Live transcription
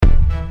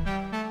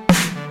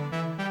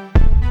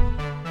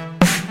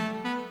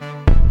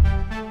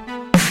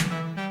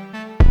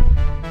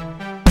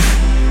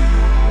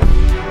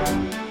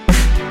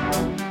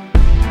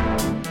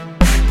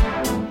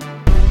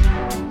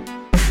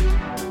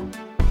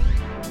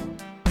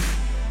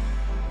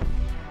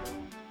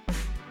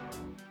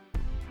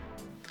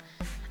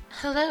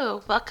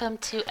Hello, welcome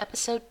to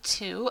episode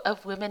 2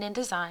 of Women in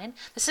Design.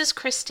 This is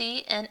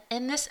Kristi, and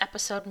in this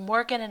episode,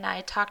 Morgan and I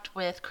talked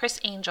with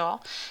Kris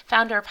Angell,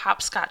 founder of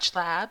Hopscotch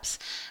Labs,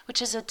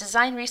 which is a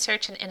design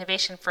research and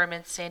innovation firm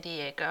in San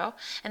Diego.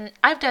 And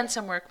I've done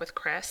some work with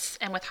Kris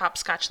and with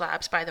Hopscotch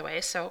Labs, by the way,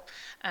 so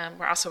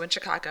we're also in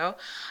Chicago.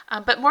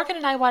 But Morgan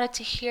and I wanted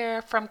to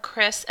hear from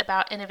Kris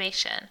about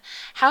innovation.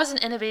 How is an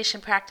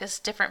innovation practice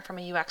different from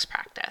a UX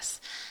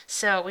practice?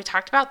 So we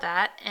talked about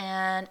that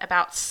and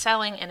about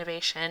selling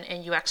innovation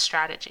in UX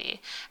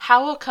strategy.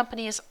 How will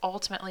companies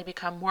ultimately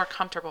become more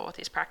comfortable with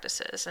these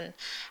practices? And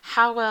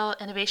how will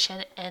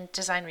innovation and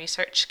design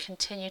research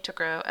continue to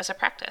grow as a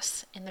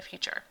practice in the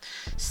future?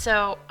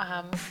 So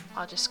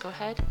I'll just go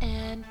ahead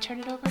and turn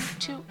it over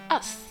to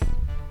us.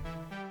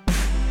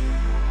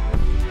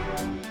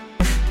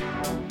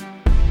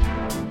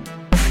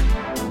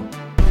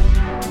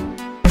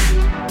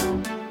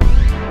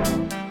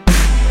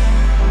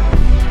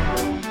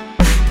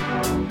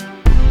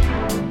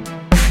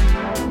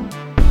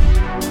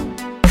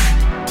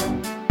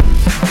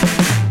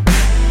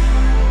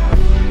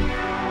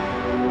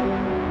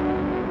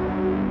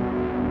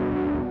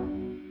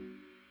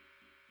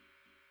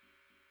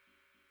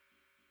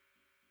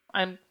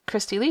 I'm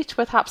Kristi Leach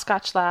with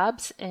Hopscotch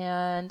Labs,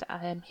 and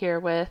I'm here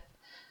with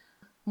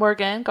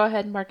Morgan. Go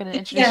ahead, Morgan, and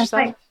introduce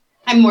yourself. Hi.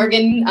 I'm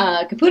Morgan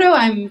Caputo.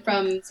 I'm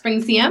from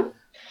Spring CM.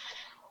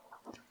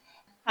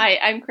 Hi,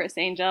 I'm Kris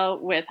Angell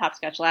with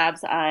Hopscotch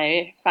Labs.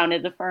 I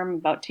founded the firm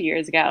about 2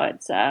 years ago.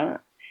 It's a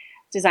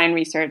design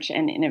research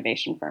and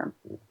innovation firm.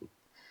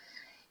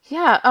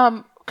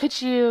 Yeah,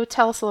 could you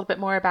tell us a little bit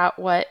more about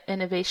what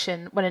an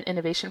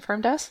innovation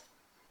firm does?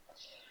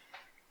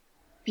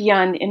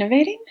 Beyond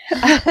innovating?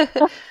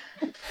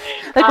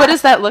 What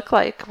does that look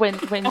like when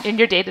in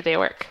your day-to-day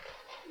work?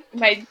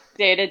 My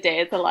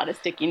day-to-day is a lot of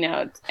sticky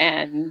notes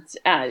and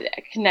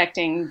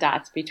connecting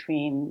dots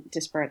between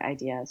disparate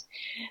ideas.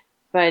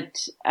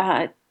 But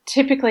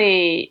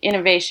typically,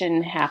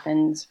 innovation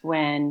happens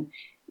when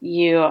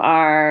you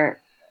are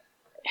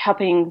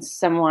helping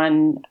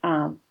someone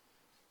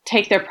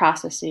take their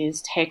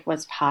processes, take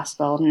what's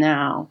possible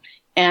now,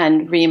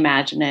 and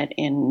reimagine it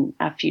in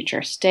a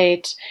future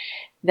state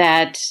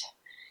that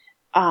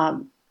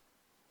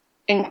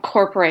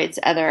incorporates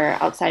other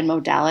outside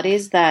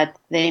modalities that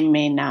they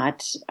may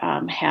not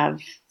have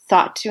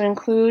thought to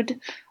include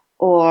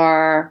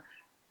or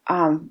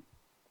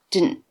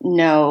didn't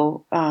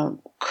know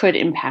could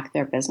impact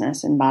their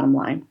business and bottom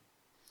line.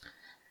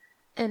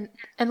 And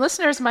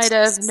listeners might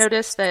have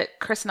noticed that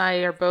Kris and I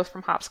are both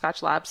from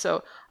Hopscotch Labs.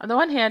 So on the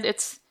one hand,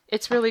 it's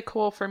really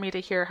cool for me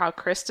to hear how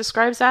Kris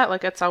describes that.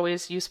 Like, it's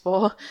always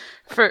useful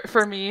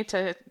for me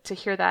to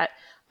hear that.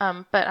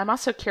 But I'm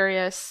also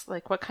curious,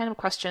 like, what kind of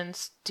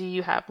questions do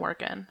you have,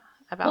 Morgan,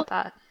 about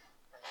that?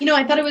 You know,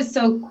 I thought it was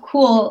so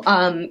cool,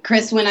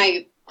 Kris, when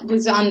I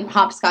was on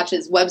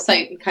Hopscotch's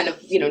website and kind of,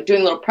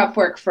 doing a little prep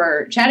work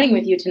for chatting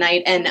with you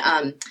tonight. And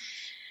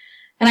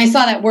I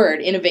saw that word,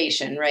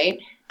 innovation, right?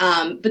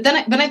 But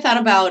I thought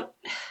about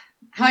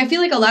how I feel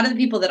like a lot of the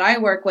people that I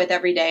work with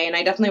every day, and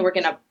I definitely work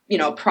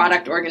in a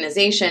product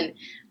organization,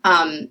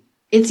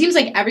 it seems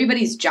like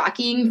everybody's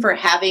jockeying for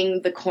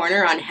having the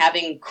corner on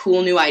having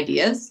cool new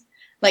ideas.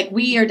 Like,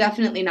 we are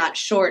definitely not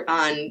short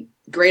on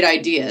great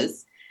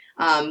ideas.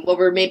 What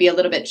we're maybe a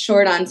little bit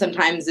short on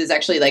sometimes is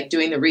actually like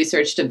doing the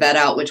research to vet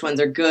out which ones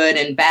are good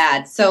and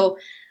bad. So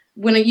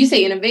when you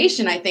say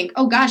innovation, I think,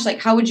 oh gosh, like,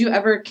 how would you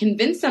ever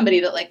convince somebody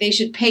that like they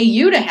should pay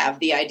you to have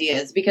the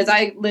ideas? Because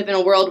I live in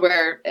a world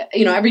where,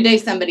 every day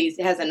somebody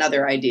has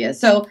another idea.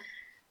 So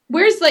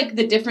where's like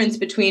the difference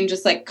between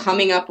just like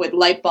coming up with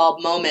light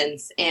bulb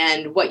moments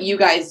and what you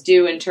guys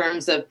do in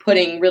terms of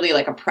putting really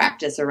like a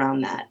practice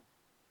around that?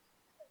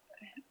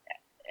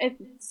 I'd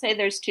say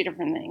there's two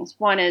different things.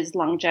 One is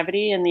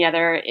longevity, and the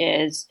other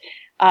is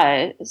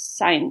a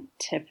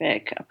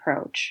scientific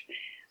approach.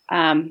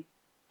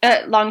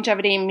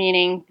 Longevity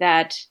meaning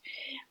that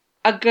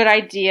a good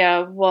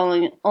idea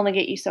will only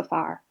get you so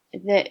far.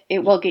 That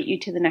it will get you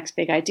to the next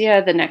big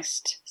idea, the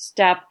next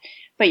step,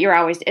 but you're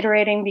always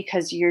iterating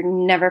because you're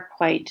never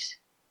quite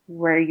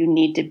where you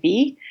need to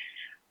be.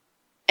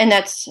 And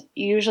that's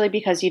usually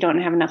because you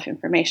don't have enough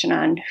information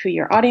on who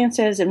your audience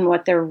is and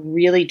what they're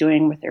really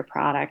doing with their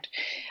product.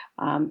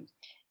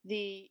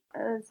 The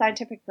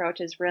scientific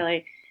approach is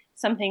really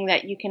something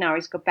that you can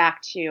always go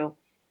back to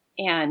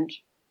and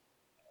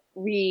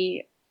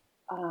redo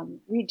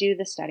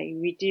the study,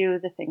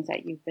 redo the things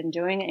that you've been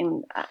doing,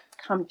 and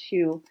come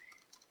to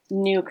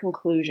new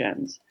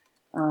conclusions.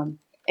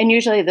 And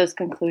usually those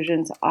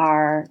conclusions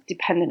are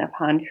dependent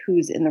upon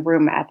who's in the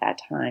room at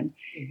that time.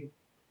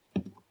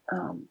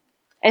 Mm-hmm.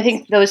 I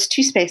think those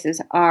two spaces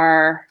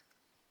are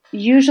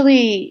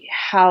usually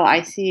how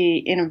I see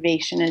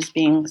innovation as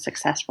being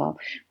successful.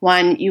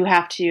 One, you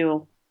have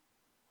to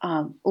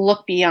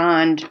look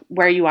beyond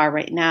where you are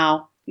right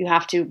now. You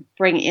have to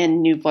bring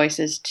in new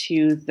voices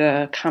to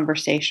the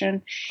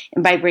conversation.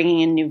 And by bringing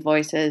in new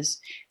voices,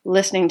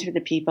 listening to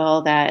the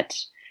people that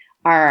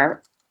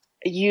are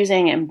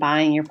using and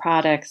buying your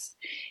products,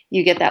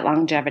 you get that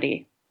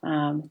longevity.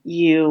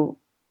 You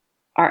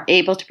are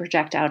able to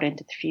project out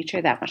into the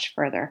future that much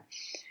further.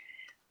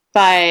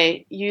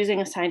 By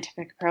using a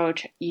scientific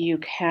approach, you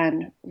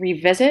can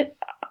revisit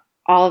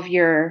all of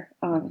your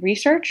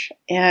research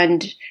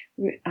and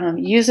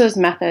use those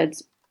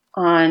methods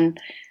on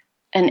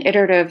an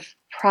iterative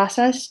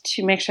process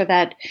to make sure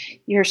that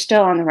you're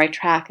still on the right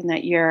track and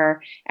that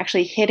you're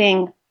actually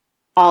hitting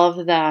all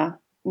of the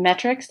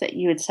metrics that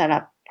you had set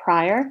up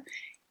prior,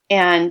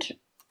 and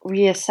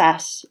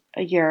reassess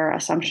your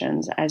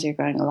assumptions as you're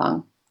going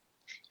along.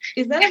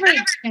 Is that ever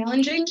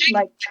challenging,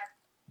 like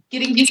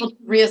getting people to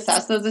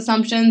reassess those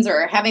assumptions,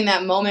 or having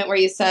that moment where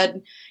you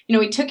said,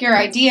 we took your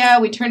idea,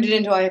 we turned it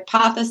into a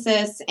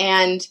hypothesis,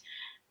 and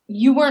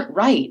you weren't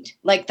right?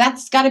 Like,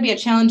 that's got to be a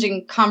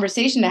challenging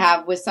conversation to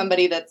have with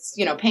somebody that's,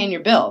 paying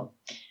your bill.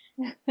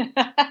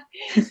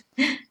 Yes.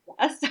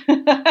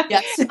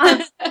 Yes.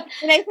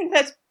 And I think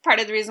that's part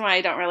of the reason why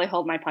I don't really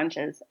hold my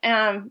punches.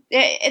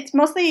 It's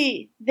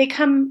mostly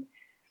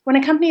when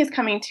a company is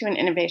coming to an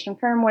innovation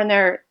firm,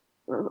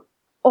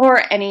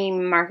 or any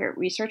market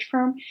research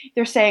firm,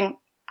 they're saying,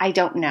 I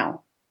don't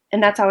know.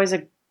 And that's always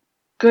a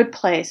good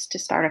place to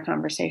start a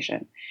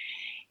conversation.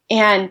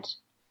 And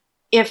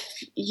if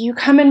you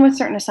come in with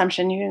certain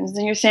assumptions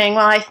and you're saying,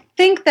 well, I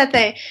think that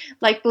they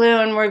like blue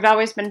and we've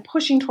always been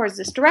pushing towards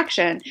this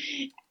direction.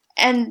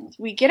 And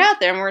we get out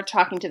there and we're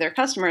talking to their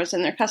customers,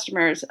 and their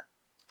customers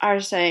are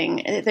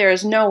saying there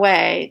is no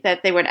way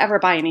that they would ever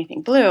buy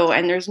anything blue,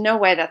 and there's no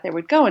way that they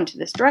would go into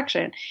this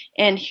direction.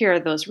 And here are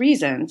those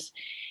reasons.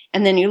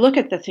 And then you look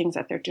at the things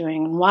that they're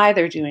doing and why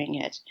they're doing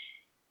it.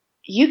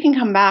 You can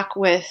come back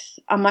with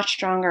a much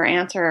stronger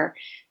answer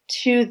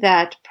to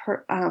that,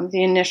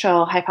 the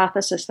initial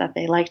hypothesis that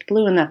they liked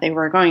blue and that they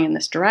were going in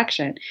this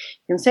direction.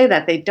 You can say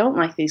that they don't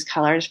like these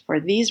colors for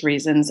these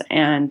reasons,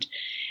 and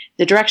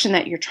the direction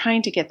that you're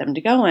trying to get them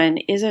to go in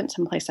isn't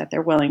someplace that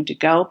they're willing to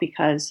go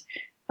because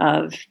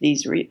of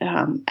these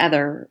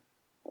other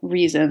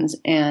reasons.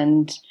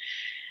 And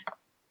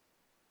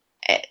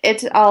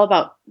it's all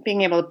about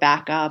being able to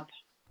back up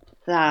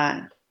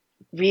the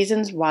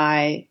reasons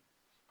why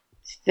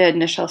the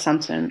initial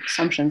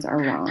assumptions are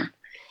wrong.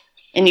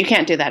 And you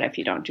can't do that if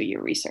you don't do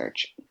your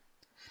research.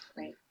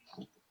 Right.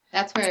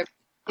 That's where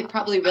it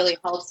probably really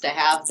helps to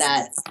have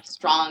that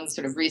strong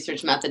sort of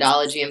research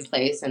methodology in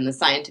place and the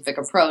scientific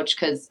approach,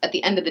 because at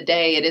the end of the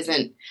day, it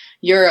isn't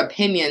your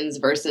opinions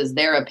versus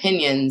their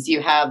opinions.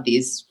 You have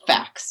these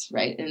facts,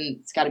 right? And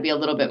it's got to be a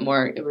little bit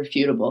more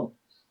irrefutable.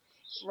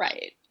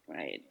 Right.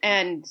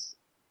 And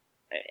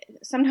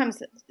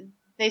sometimes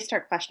they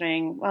start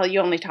questioning, well, you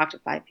only talk to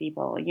 5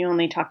 people. You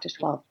only talk to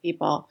 12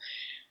 people.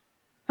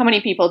 How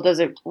many people do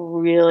you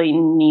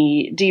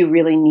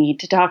really need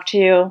to talk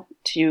to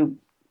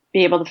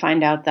be able to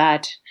find out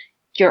that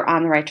you're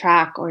on the right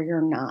track or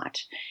you're not?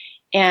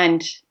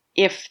 And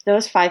if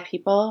those 5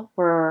 people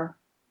were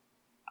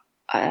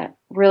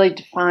really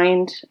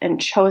defined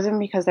and chosen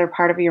because they're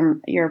part of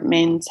your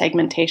main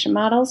segmentation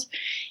models,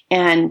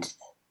 and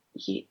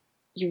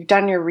you've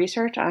done your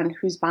research on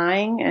who's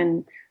buying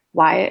and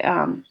why,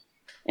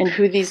 and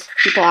who these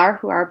people are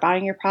who are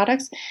buying your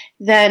products,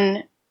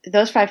 then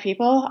those 5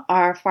 people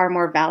are far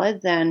more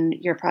valid than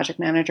your project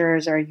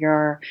managers or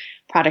your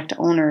product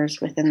owners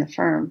within the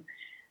firm.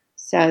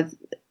 So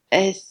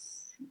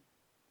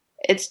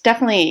it's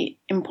definitely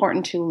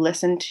important to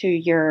listen to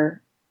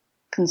your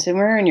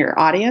consumer and your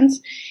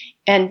audience,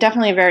 and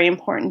definitely very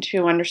important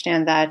to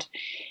understand that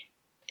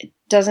it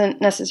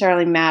doesn't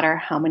necessarily matter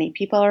how many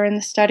people are in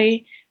the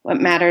study. What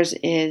matters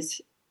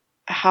is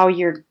how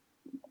you're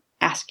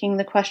asking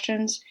the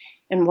questions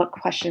and what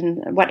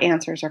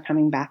answers are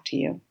coming back to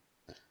you.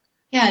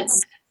 Yeah.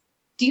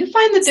 Do you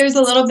find that there's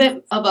a little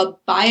bit of a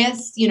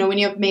bias, when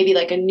you have maybe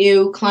like a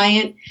new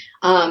client,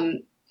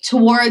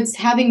 towards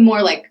having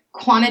more like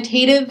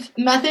quantitative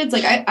methods?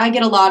 Like I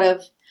get a lot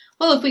of,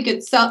 well, if we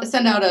could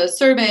send out a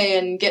survey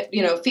and get,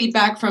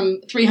 feedback from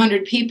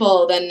 300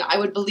 people, then I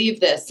would believe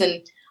this.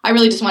 And I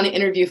really just want to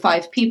interview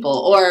 5 people.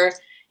 Or,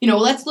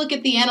 let's look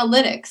at the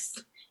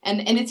analytics.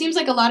 And it seems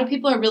like a lot of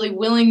people are really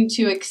willing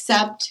to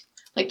accept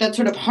like that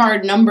sort of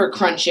hard number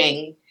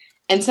crunching.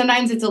 And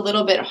sometimes it's a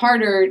little bit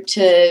harder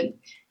to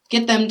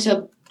get them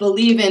to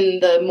believe in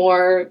the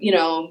more,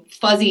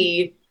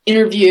 fuzzy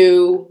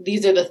interview.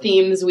 These are the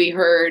themes we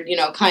heard,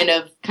 kind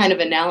of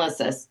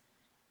analysis.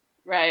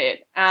 Right.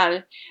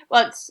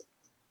 Well, it's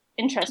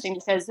interesting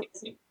because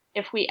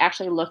if we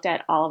actually looked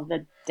at all of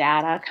the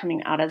data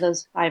coming out of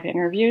those 5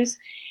 interviews,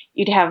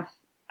 you'd have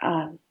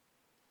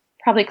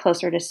probably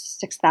closer to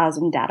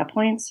 6,000 data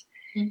points.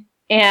 Mm-hmm.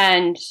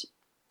 And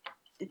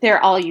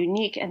they're all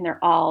unique and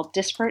they're all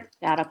disparate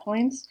data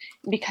points.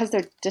 Because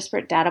they're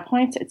disparate data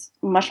points, it's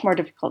much more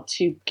difficult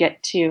to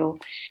get to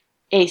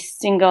a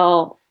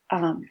single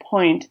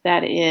point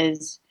that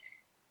is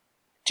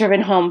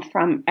driven home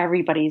from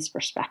everybody's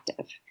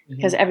perspective,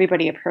 because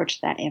everybody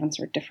approached that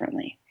answer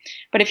differently.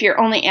 But if you're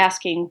only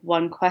asking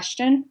one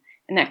question,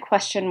 and that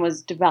question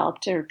was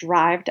developed or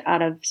derived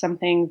out of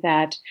something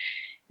that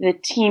the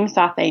team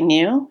thought they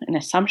knew, an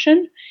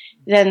assumption,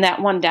 then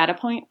that one data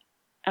point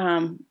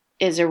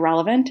is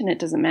irrelevant, and it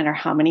doesn't matter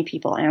how many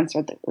people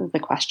answer the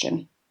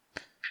question.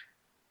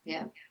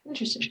 Yeah,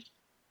 interesting.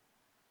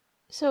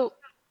 So,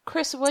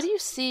 Kris, what do you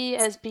see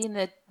as being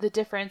the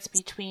difference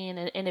between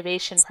an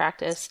innovation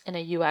practice and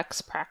a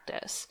UX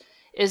practice?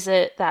 Is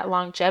it that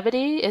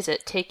longevity? Is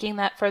it taking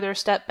that further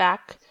step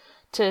back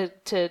to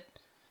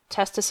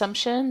test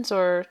assumptions,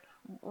 or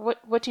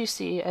what do you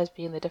see as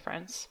being the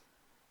difference?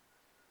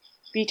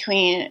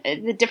 Between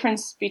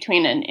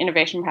an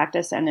innovation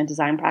practice and a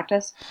design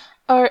practice?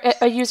 Or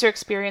a user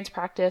experience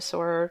practice,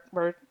 or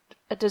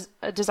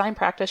a design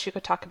practice, you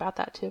could talk about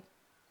that too.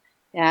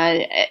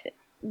 Yeah,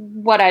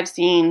 what I've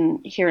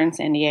seen here in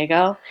San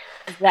Diego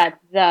is that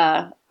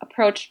the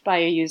approach by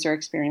a user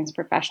experience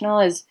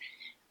professional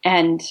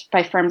and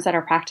by firms that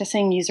are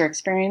practicing user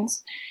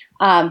experience,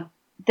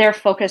 they're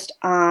focused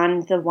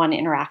on the one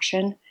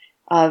interaction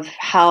of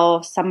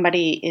how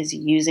somebody is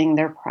using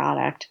their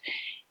product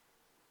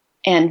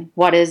and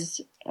what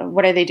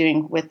are they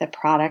doing with the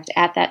product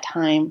at that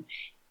time,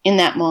 in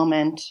that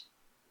moment.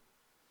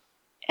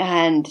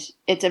 And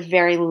it's a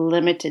very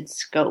limited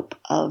scope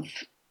of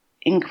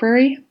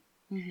inquiry.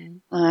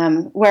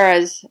 Mm-hmm.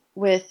 Whereas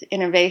with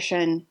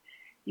innovation,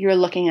 you're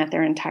looking at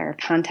their entire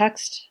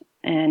context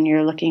and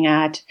you're looking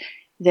at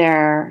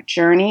their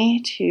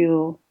journey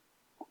to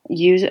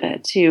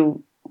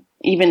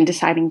even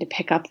deciding to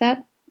pick up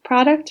that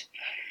product,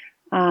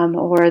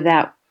 or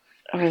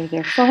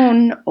their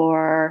phone,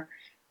 or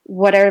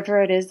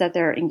whatever it is that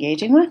they're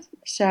engaging with.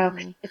 So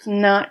mm-hmm. It's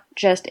not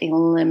just a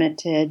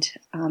limited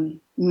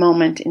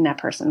moment in that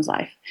person's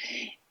life.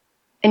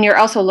 And you're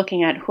also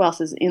looking at who else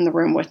is in the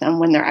room with them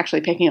when they're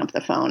actually picking up the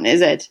phone.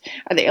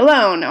 Are they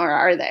alone, or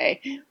are they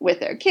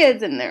with their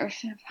kids and their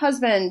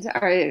husband?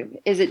 Or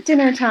is it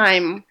dinner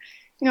time?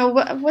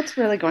 What's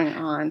really going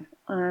on?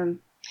 And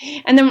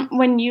then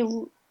when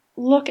you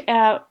look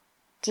at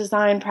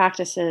design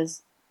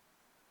practices,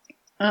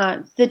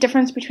 the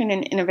difference between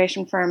an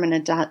innovation firm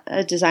and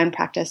a design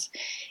practice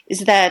is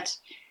that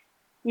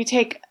we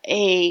take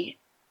a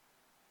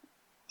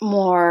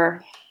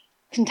more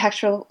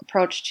contextual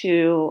approach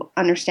to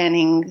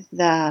understanding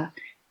the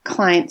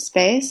client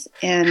space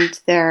and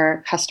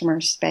their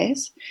customer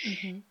space.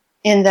 Mm-hmm.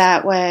 In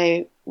that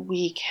way,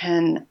 we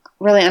can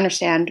really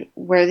understand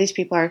where these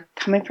people are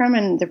coming from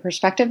and their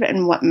perspective,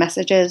 and what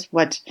messages,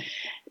 what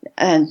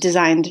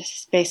designed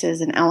spaces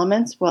and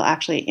elements will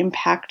actually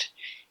impact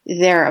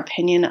their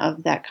opinion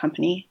of that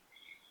company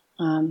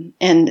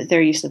and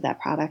their use of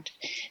that product.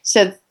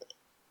 So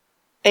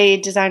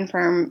a design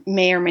firm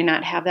may or may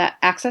not have that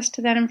access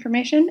to that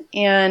information,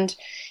 and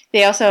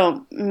they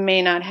also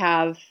may not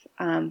have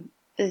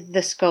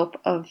the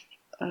scope of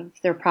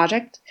their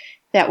project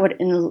that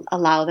would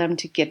allow them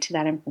to get to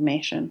that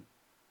information.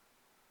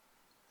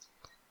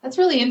 That's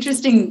really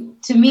interesting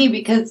to me,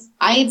 because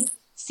I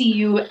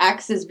see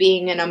UX as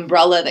being an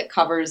umbrella that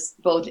covers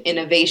both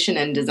innovation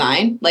and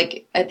design.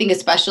 Like, I think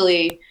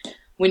especially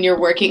when you're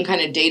working kind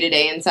of day to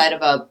day inside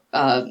of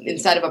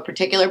a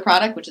particular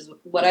product, which is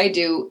what I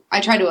do,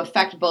 I try to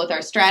affect both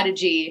our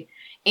strategy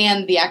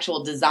and the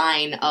actual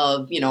design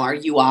of, our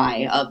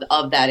UI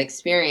of that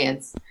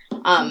experience.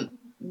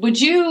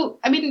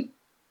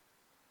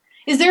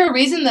 Is there a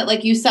reason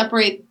that you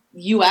separate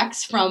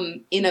UX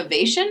from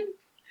innovation?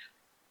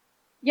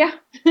 Yeah.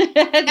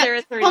 There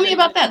is a reason. Tell me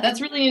about that.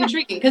 That's really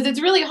intriguing, because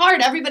it's really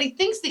hard. Everybody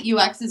thinks that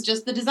UX is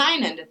just the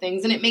design end of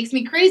things, and it makes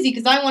me crazy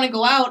because I want to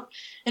go out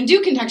and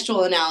do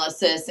contextual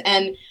analysis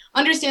and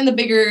understand the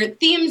bigger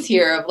themes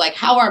here of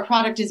how our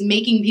product is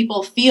making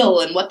people feel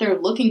and what they're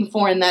looking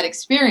for in that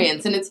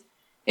experience. And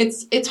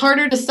it's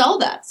harder to sell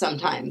that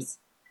sometimes.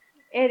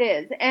 It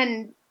is.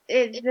 And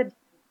the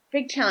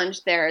big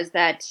challenge there is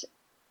that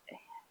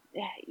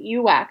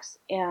UX,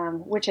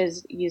 which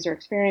is user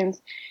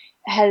experience,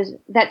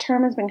 that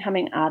term has been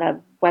coming out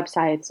of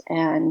websites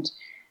and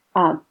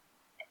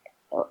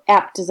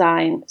app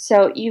design.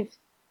 So you've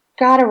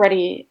got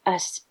already a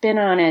spin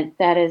on it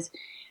that is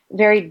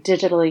very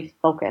digitally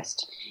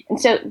focused. And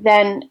so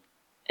then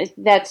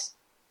that's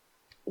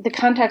the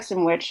context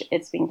in which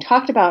it's being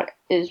talked about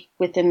is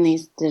within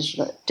these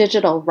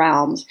digital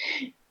realms.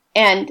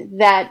 And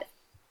that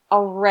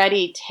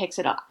already takes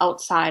it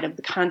outside of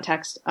the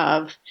context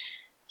of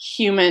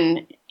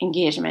human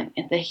engagement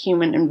in the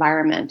human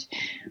environment.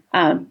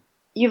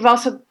 You've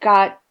also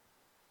got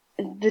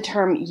the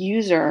term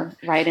user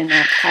right in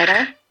that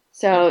title.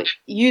 So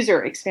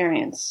user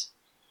experience.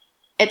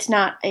 It's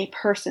not a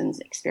person's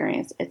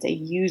experience, it's a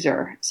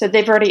user. So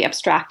they've already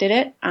abstracted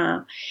it.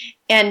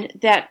 And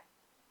that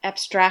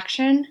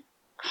abstraction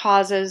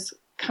causes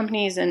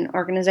companies and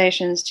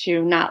organizations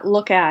to not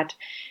look at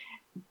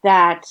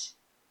that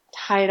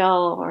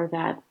title or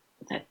that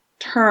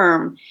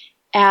term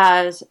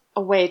as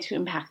a way to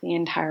impact the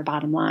entire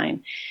bottom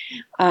line.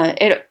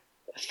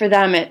 For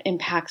them, it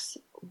impacts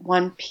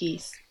one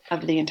piece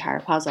of the entire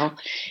puzzle.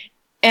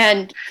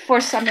 And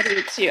for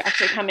somebody to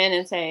actually come in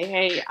and say,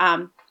 hey,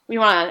 we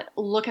want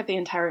to look at the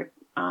entire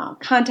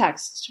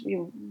context. We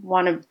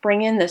want to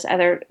bring in these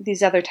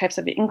other types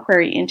of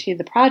inquiry into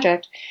the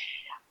project.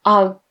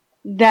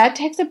 that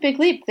takes a big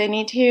leap. They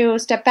need to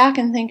step back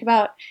and think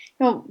about,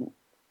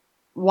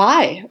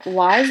 why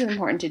is it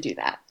important to do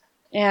that?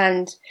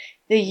 And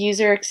the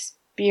user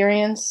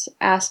experience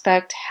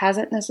aspect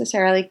hasn't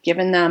necessarily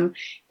given them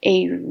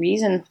a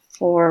reason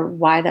for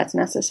why that's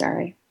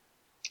necessary.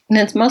 And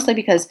it's mostly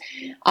because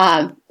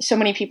so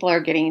many people are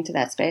getting into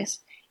that space,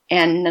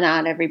 and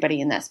not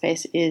everybody in that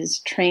space is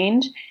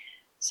trained.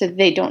 So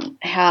they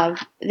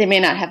may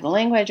not have the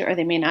language, or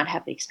they may not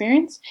have the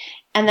experience.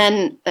 And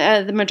then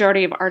the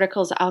majority of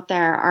articles out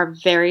there are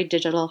very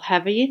digital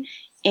heavy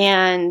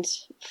and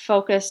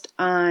focused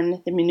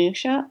on the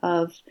minutia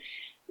of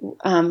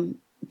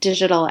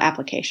digital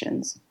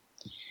applications.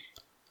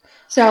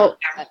 So,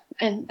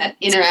 and that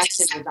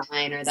interactive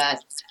design, or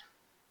that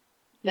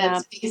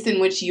space in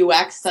which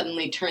UX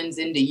suddenly turns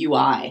into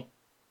UI.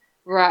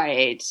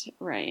 Right.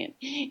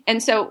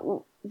 And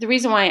so the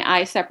reason why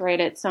I separate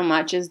it so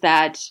much is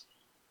that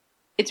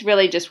it's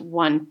really just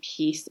one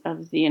piece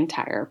of the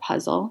entire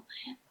puzzle,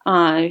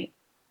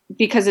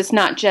 because it's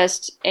not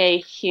just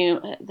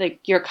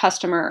your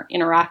customer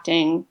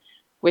interacting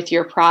with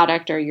your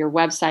product or your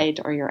website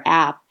or your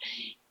app.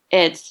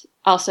 It's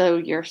also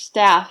your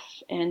staff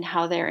and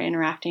how they're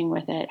interacting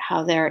with it,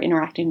 how they're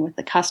interacting with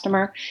the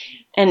customer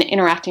and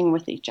interacting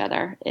with each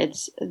other.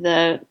 It's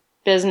the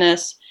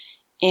business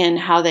and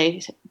how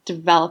they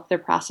develop their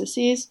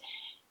processes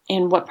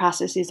and what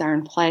processes are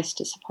in place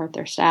to support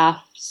their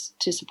staff,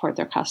 to support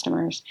their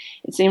customers.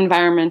 It's the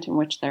environment in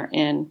which they're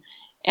in.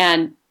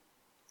 And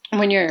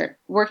when you're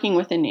working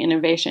within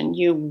innovation,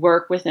 you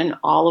work within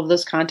all of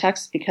those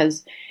contexts,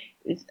 because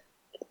the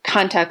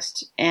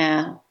context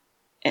in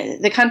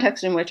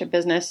which a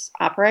business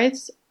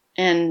operates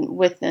and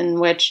within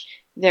which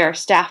their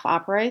staff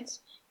operates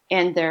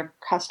and their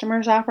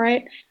customers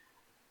operate,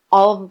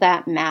 all of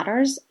that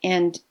matters.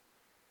 And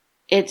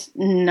it's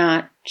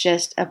not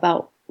just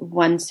about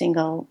one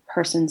single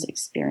person's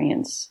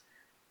experience.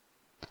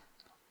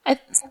 I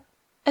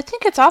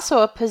think it's also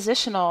a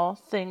positional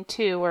thing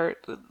too, or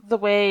the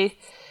way,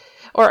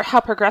 or how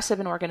progressive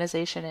an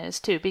organization is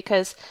too,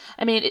 because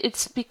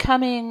it's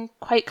becoming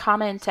quite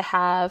common to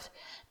have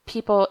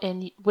people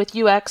with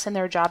UX in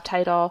their job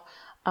title.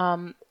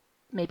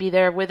 Maybe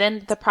they're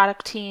within the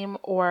product team,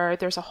 or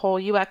there's a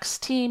whole UX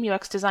team,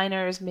 UX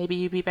designers. Maybe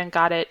you've even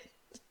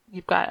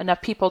you've got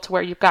enough people to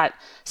where you've got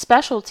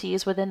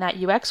specialties within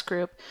that UX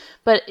group.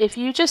 But if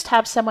you just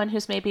have someone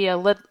who's maybe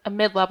a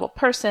mid-level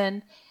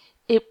person,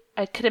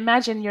 I could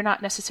imagine you're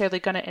not necessarily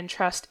going to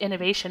entrust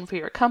innovation for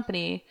your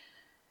company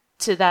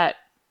to that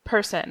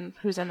person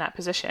who's in that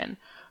position.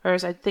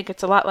 Whereas I think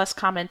it's a lot less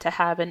common to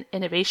have an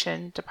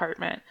innovation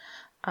department.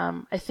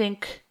 I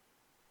think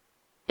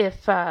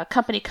if a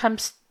company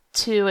comes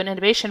to an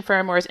innovation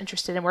firm or is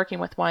interested in working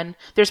with one,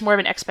 there's more of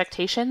an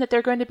expectation that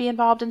they're going to be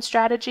involved in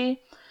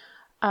strategy.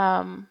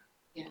 But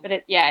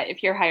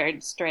if you're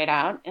hired straight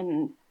out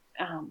and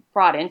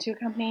brought into a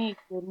company,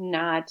 you're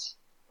not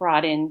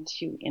brought in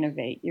to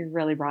innovate. You're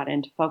really brought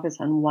in to focus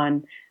on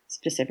one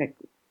specific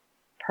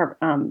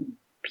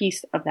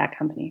piece of that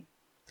company.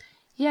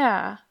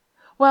 Yeah.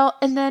 Well,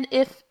 and then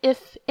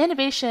if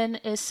innovation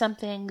is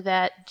something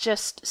that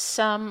just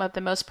some of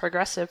the most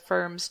progressive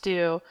firms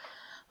do,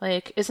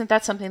 like, isn't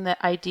that something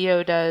that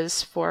IDEO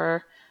does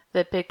for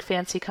the big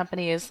fancy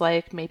companies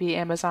like maybe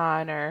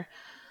Amazon or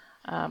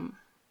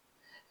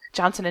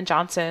Johnson &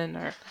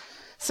 Johnson?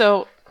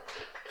 So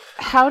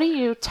how do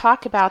you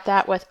talk about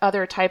that with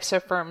other types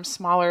of firms,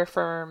 smaller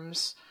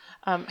firms?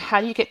 How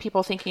do you get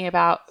people thinking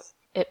about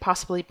it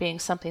possibly being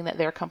something that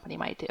their company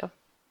might do?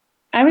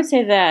 I would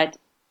say that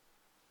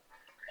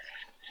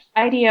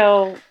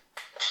IDEO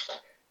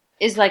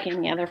is like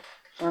any other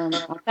firm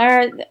out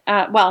there.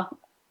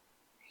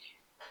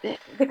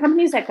 The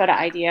companies that go to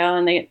IDEO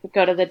and they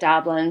go to the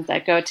Doblins,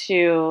 that go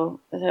to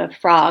the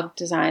Frog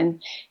Design,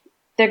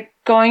 they're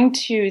going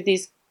to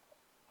these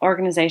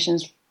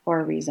organizations for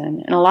a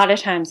reason. And a lot of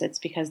times it's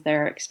because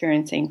they're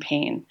experiencing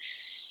pain.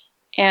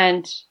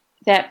 And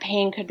that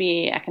pain could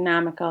be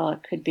economical.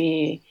 It could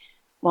be,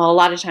 a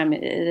lot of time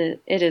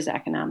it is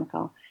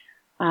economical.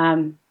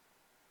 And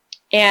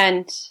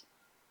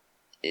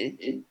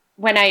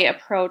when I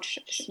approach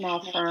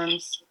small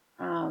firms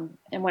and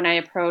when I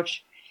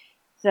approach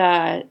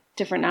the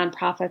different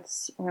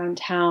nonprofits around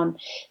town,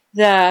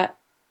 the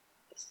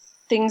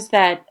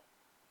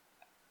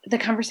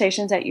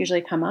conversations that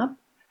usually come up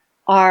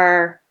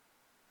are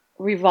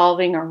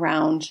revolving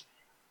around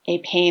a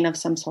pain of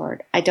some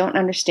sort. I don't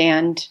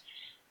understand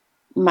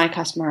my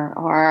customer,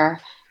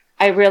 or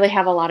I really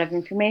have a lot of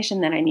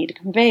information that I need to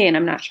convey and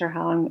I'm not sure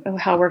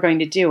how we're going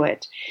to do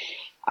it.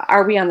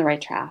 Are we on the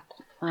right track?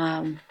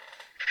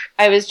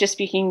 I was just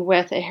speaking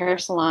with a hair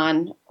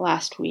salon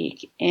last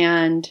week,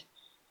 and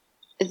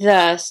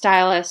the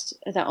stylist,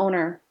 the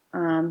owner,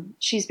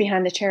 she's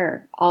behind the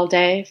chair all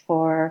day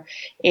for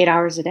 8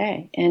 hours a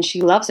day, and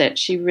she loves it.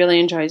 She really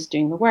enjoys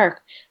doing the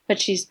work, but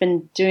she's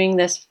been doing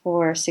this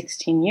for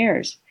 16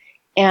 years,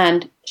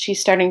 and she's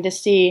starting to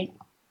see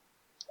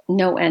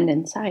no end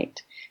in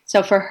sight.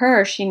 So for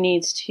her, she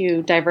needs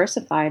to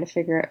diversify to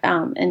figure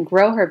and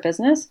grow her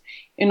business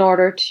in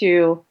order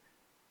to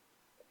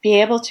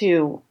be able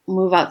to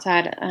move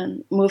outside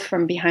and move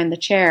from behind the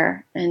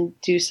chair and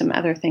do some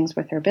other things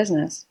with her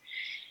business.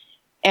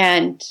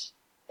 And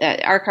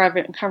our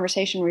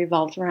conversation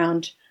revolved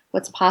around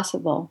what's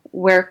possible,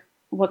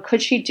 what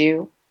could she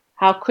do,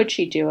 how could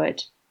she do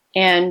it,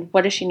 and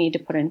what does she need to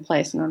put in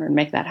place in order to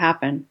make that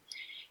happen.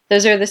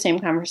 Those are the same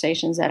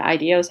conversations that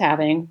IDEO is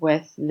having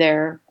with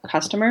their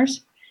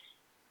customers.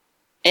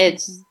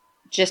 It's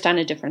just on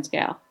a different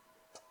scale.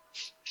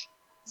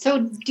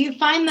 So do you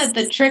find that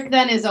the trick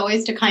then is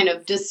always to kind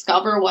of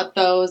discover what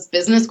those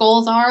business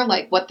goals are,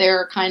 like what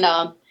their kind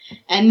of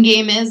end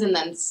game is, and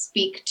then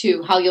speak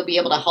to how you'll be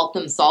able to help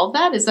them solve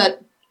that? Does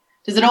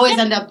it always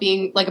end up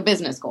being like a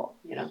business goal,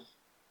 you know?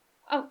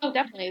 Oh,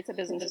 definitely. It's a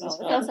business goal.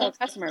 It's also a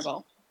customer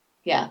goal.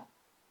 Yeah.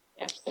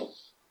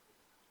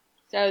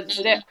 So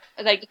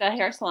like the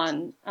hair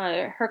salon,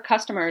 her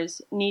customers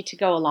need to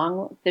go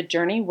along the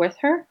journey with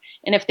her.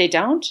 And if they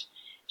don't,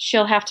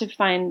 she'll have to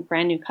find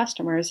brand new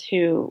customers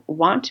who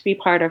want to be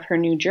part of her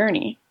new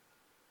journey.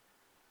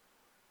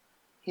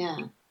 Yeah.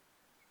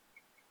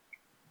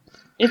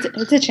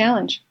 It's a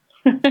challenge.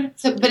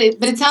 So, but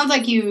it sounds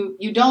like you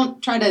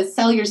don't try to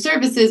sell your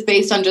services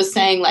based on just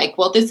saying like,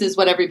 well, this is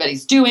what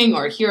everybody's doing,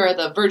 or here are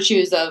the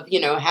virtues of, you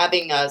know,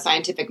 having a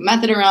scientific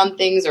method around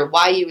things, or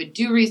why you would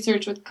do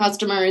research with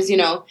customers. You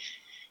know,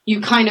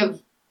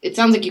 it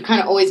sounds like you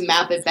kind of always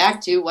map it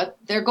back to what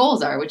their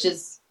goals are, which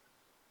is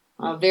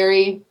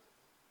very,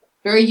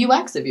 very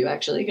UX of you,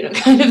 actually, you know,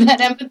 kind of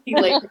that empathy.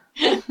 Like,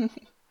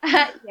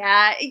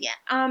 yeah.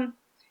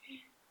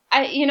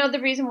 The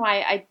reason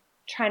why I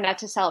try not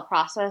to sell a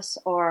process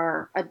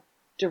or a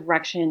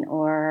direction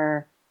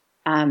or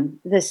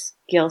the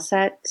skill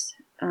set.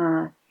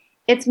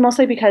 It's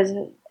mostly because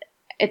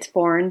it's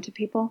foreign to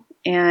people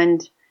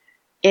and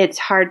it's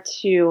hard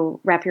to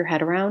wrap your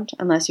head around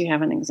unless you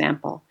have an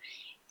example.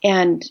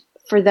 And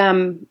for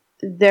them,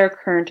 their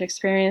current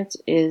experience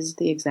is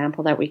the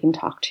example that we can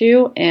talk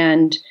to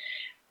and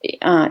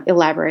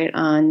elaborate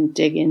on,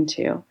 dig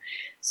into.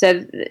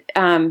 So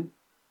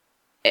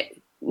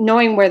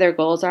knowing where their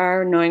goals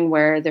are, knowing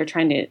where they're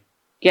trying to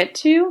get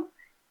to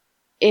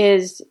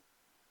is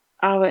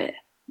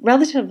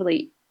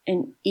relatively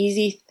an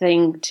easy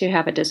thing to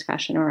have a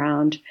discussion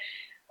around.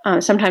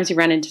 Sometimes you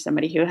run into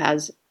somebody who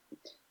has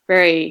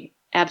very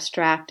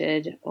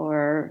abstracted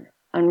or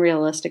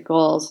unrealistic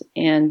goals,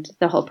 and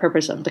the whole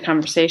purpose of the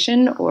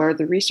conversation or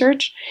the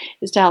research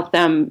is to help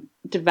them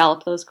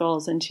develop those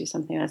goals into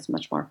something that's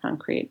much more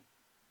concrete.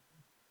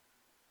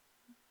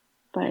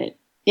 But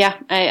yeah,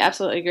 I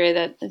absolutely agree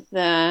that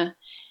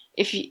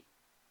if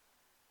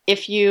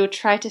you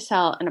try to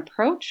sell an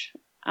approach,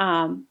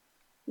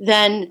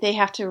 then they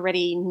have to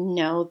already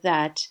know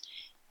that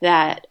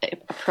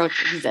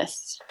approach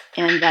exists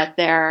and that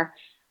that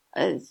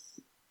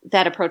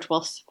approach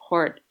will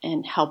support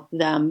and help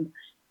them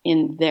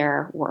in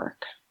their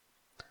work.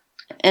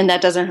 And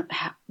that doesn't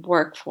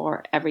work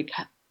for every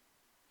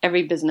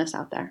business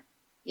out there.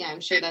 Yeah, I'm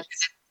sure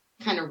that's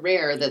kind of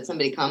rare that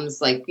somebody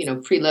comes like, you know,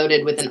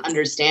 preloaded with an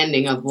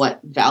understanding of what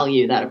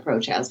value that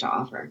approach has to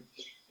offer.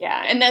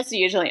 Yeah, and that's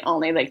usually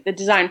only like the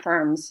design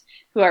firms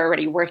who are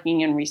already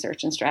working in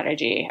research and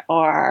strategy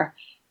or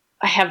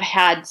have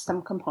had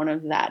some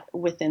component of that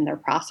within their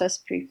process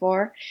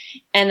before.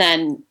 And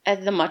then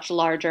at the much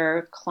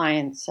larger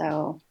clients,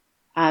 so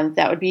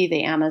that would be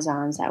the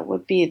Amazons, that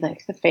would be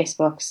like the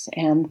Facebooks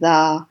and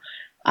the,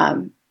 I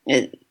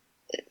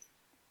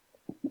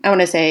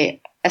want to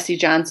say S.C.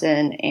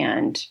 Johnson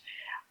and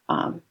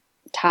the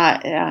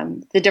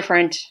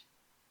different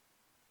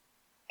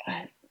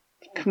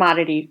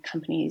commodity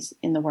companies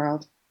in the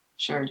world.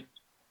 Sure.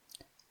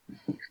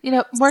 You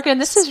know, Morgan,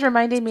 this is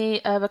reminding me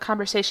of a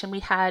conversation we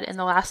had in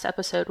the last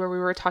episode where we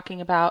were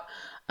talking about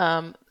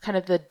kind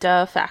of the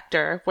duh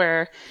factor,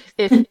 where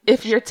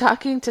if you're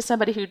talking to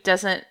somebody who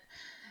doesn't,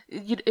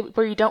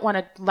 where you don't want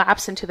to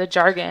lapse into the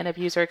jargon of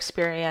user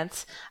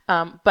experience,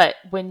 but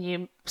when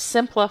you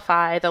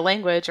simplify the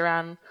language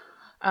around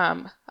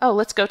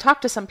let's go talk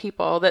to some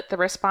people, that the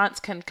response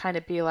can kind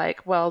of be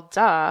like, well,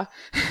 duh.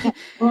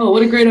 Oh,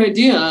 what a great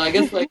idea. I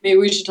guess like maybe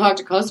we should talk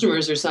to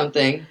customers or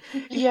something.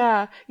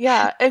 Yeah.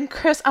 And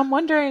Kris, I'm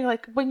wondering,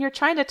 like, when you're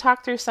trying to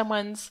talk through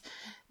someone's,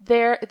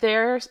 their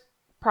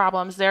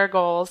problems, their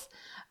goals,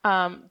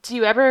 do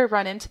you ever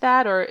run into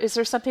that? Or is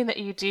there something that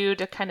you do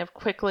to kind of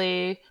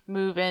quickly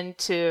move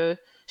into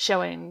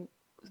showing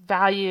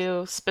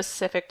value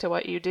specific to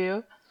what you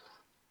do?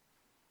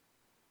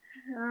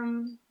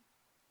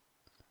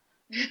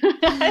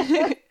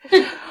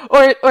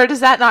 or does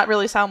that not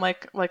really sound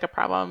like a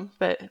problem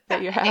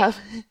that you have?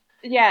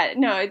 Yeah,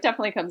 no, it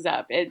definitely comes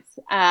up. It's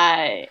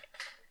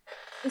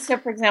so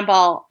for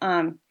example,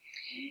 a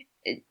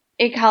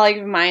colleague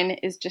of mine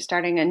is just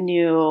starting a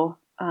new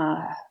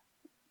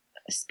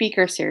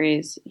speaker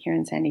series here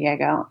in San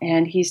Diego,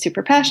 and he's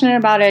super passionate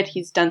about it.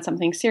 He's done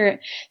something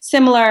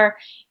similar,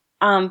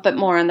 but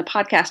more in the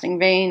podcasting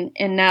vein,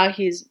 and now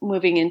he's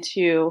moving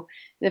into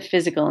the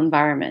physical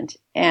environment.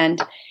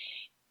 And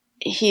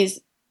he's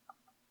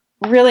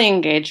really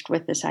engaged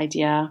with this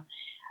idea.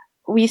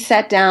 We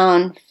sat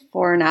down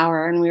for an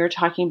hour and we were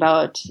talking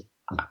about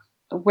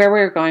where we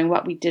were going,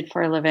 what we did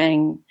for a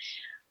living,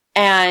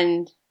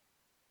 and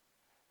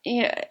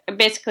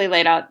basically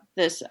laid out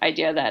this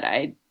idea that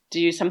I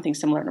do something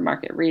similar to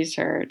market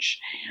research,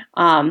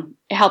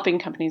 helping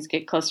companies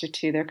get closer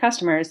to their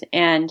customers.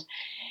 And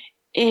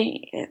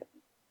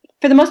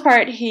for the most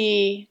part,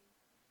 he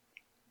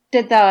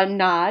did the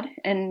nod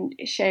and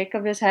shake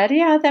of his head.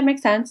 Yeah, that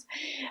makes sense.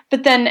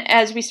 But then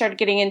as we started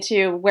getting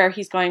into where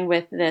he's going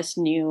with this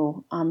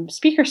new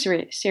speaker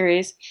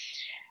series,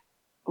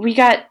 we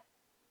got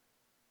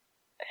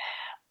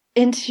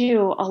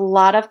into a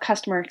lot of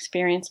customer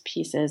experience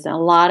pieces, a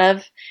lot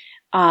of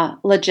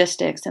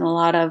logistics, and a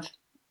lot of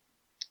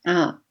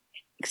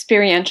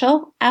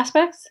experiential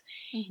aspects.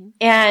 Mm-hmm.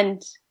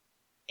 And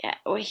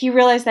he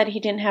realized that he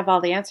didn't have all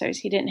the answers.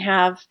 He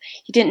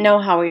didn't know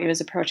how he was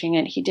approaching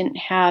it. He didn't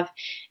have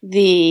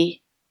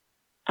the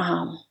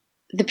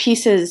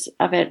pieces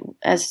of it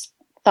as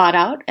thought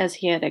out as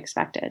he had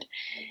expected.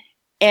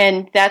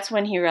 And that's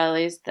when he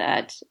realized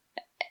that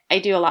I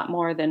do a lot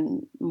more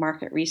than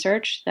market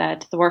research,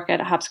 that the work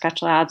at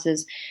Hopscotch Labs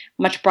is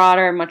much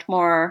broader, much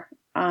more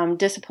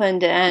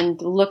disciplined,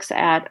 and looks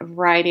at a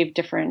variety of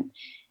different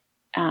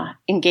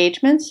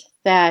engagements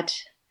that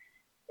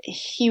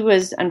he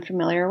was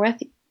unfamiliar with,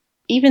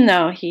 even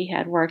though he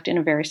had worked in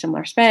a very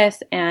similar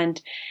space,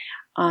 and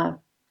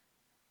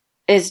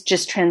is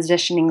just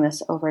transitioning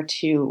this over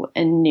to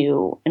a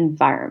new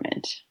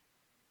environment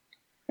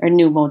or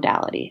new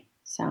modality.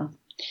 So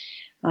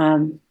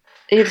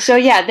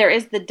yeah, there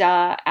is the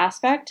duh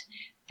aspect,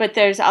 but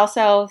there's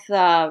also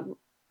the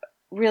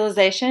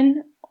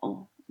realization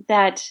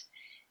that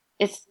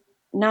it's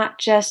not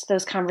just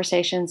those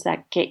conversations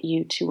that get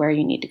you to where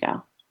you need to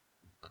go.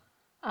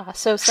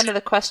 So some of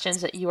the questions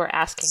that you were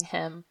asking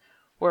him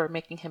were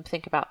making him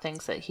think about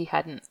things that he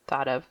hadn't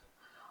thought of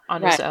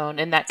on his own,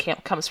 and that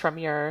comes from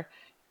your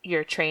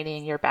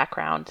training, your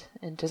background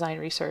in design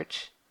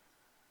research.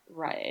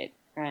 Right.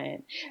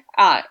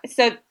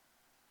 So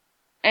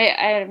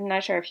I'm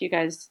not sure if you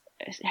guys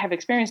have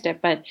experienced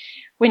it, but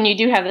when you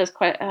do have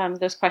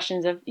those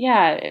questions of,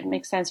 yeah, it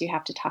makes sense, you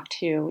have to talk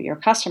to your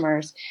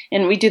customers,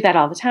 and we do that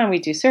all the time. We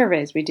do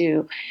surveys, we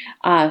do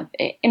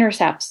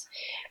intercepts,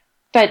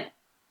 but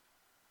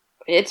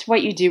it's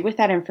what you do with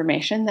that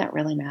information that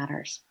really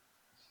matters,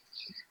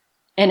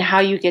 and how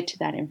you get to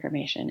that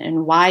information,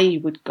 and why you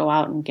would go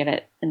out and get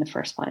it in the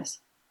first place.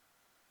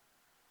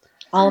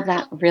 All of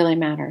that really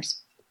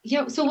matters.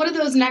 Yeah. So what do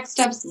those next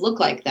steps look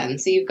like then?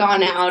 So you've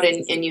gone out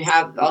and you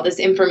have all this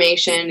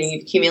information and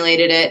you've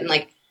accumulated it, and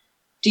what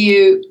do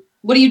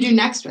you do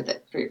next with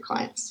it for your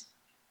clients?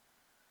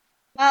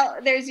 Well,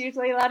 there's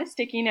usually a lot of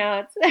sticky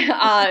notes.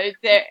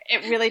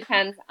 It really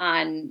depends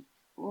on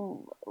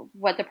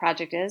what the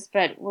project is,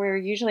 but we're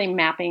usually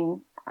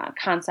mapping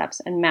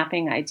concepts and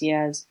mapping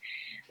ideas.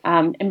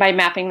 And by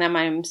mapping them,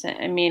 I'm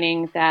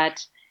meaning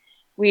that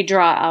we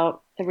draw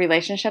out the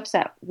relationships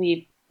that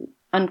we've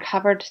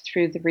uncovered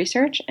through the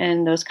research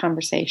and those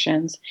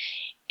conversations.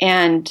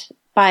 And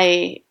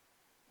by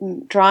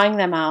drawing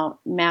them out,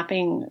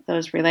 mapping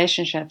those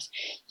relationships,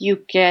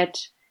 you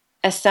get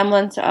a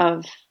semblance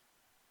of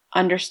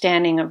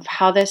understanding of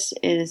how this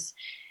is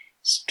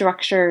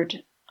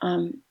structured,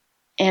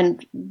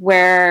 and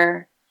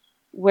where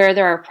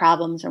there are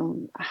problems,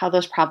 and how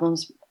those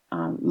problems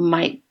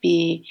might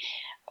be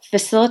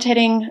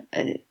facilitating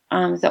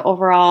the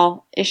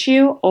overall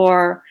issue,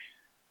 or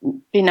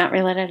be not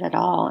related at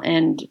all,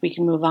 and we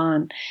can move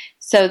on.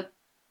 So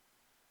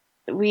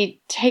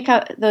we take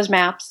out those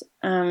maps,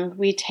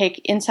 we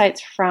take insights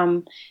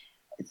from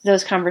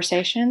those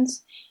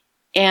conversations,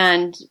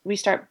 and we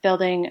start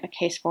building a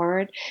case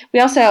forward. We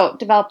also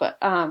develop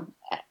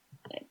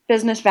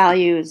business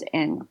values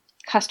and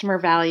customer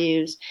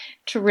values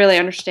to really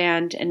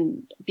understand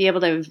and be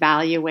able to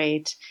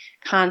evaluate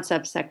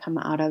concepts that come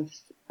out of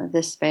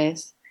this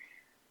space.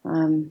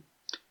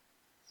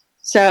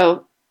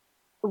 So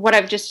what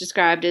I've just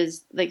described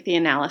is like the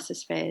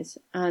analysis phase.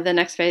 The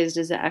next phase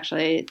is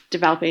actually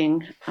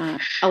developing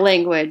a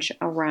language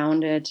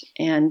around it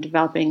and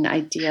developing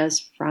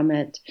ideas from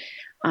it.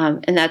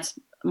 And that's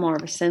more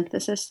of a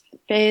synthesis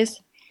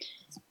phase.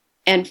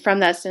 And from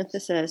that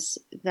synthesis,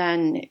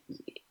 then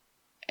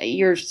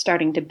you're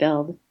starting to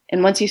build.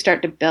 And once you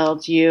start to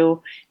build,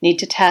 you need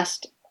to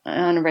test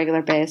on a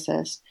regular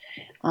basis.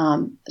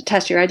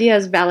 Test your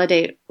ideas,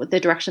 validate the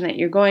direction that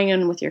you're going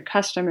in with your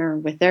customer,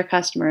 with their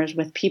customers,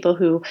 with people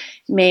who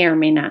may or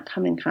may not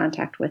come in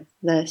contact with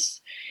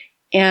this.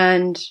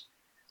 And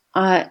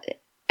at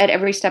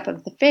every step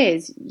of the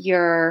phase,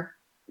 you're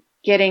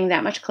getting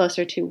that much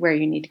closer to where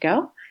you need to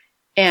go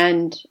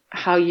and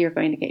how you're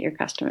going to get your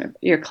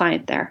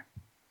client there.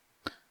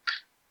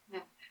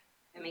 Yeah,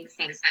 that makes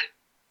sense.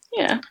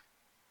 Yeah.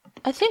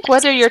 I think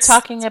whether you're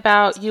talking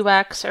about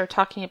UX or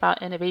talking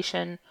about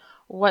innovation,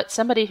 what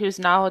somebody who's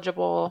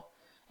knowledgeable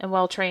and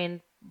well-trained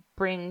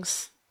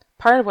brings,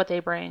 part of what they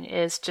bring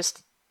is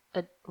just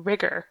a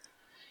rigor.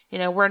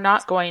 We're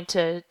not going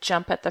to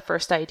jump at the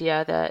first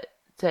idea that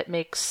that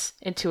makes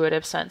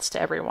intuitive sense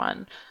to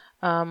everyone.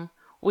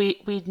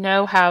 We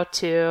know how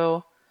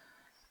to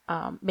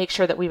make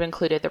sure that we've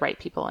included the right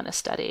people in a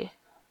study.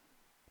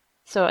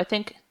 So I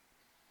think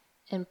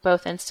in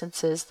both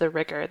instances, the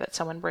rigor that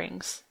someone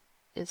brings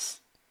is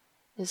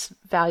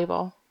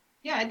valuable.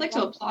 Yeah, I'd like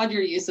to applaud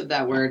your use of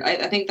that word.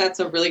 I think that's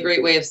a really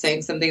great way of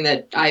saying something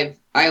that I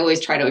always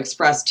try to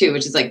express too,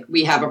 which is like,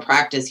 we have a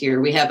practice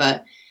here. We have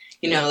a,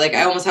 like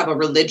I almost have a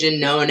religion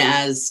known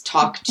as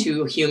talk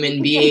to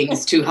human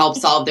beings to help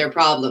solve their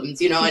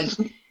problems,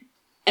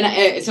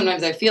 and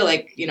sometimes I feel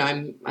like,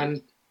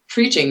 I'm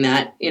preaching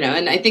that,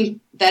 and I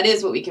think that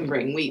is what we can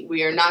bring.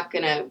 We're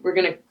going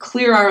to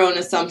clear our own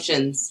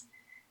assumptions.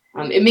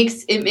 It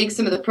makes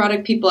some of the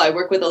product people I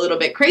work with a little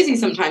bit crazy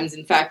sometimes.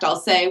 In fact, I'll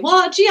say,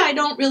 well, gee, I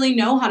don't really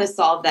know how to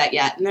solve that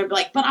yet. And they're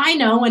like, but I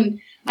know. And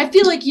I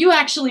feel like you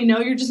actually know,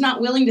 you're just not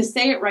willing to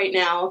say it right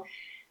now.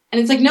 And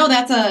it's like, no,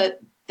 that's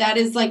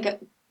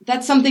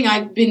something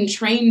I've been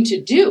trained to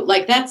do.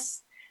 Like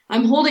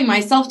I'm holding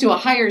myself to a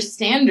higher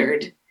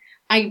standard.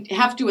 I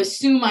have to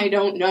assume I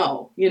don't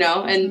know,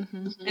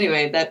 and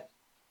anyway,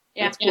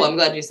 that's cool. I'm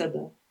glad you said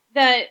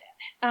that.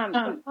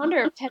 The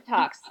founder of TED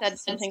Talks said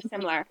something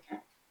similar.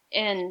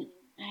 And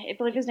I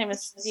believe his name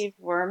is Steve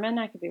Werman.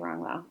 I could be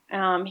wrong,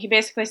 though. He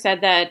basically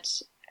said that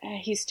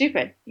he's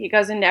stupid. He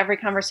goes into every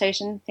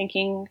conversation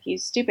thinking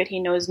he's stupid. He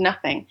knows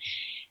nothing.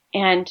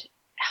 And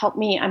help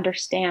me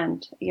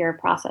understand your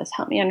process.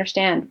 Help me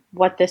understand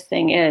what this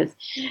thing is.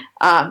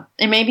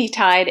 It may be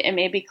Tide, it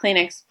may be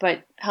Kleenex,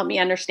 but help me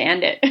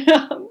understand it.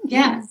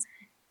 Yes.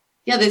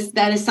 Yeah,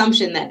 that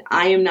assumption that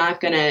I am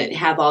not going to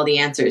have all the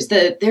answers.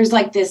 There's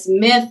like this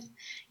myth,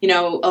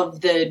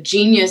 of the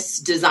genius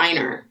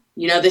designer.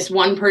 This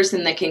one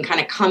person that can kind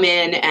of come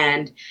in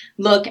and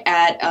look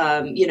at,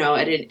 at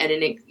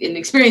an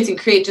experience and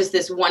create just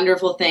this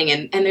wonderful thing.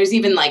 And there's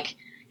even like,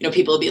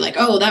 people will be like,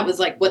 oh, that was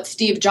like what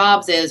Steve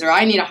Jobs is, or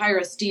I need to hire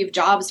a Steve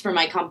Jobs for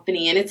my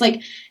company. And it's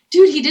like,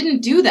 dude, he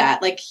didn't do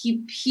that. Like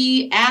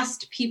he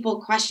asked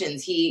people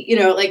questions. You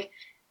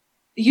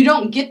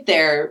don't get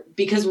there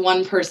because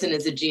one person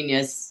is a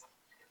genius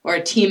or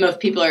a team of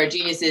people are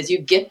geniuses. You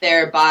get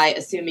there by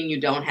assuming you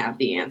don't have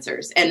the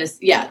answers. And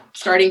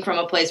starting from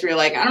a place where you're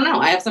like, I don't know,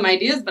 I have some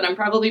ideas, but I'm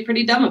probably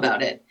pretty dumb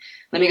about it.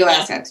 Let me go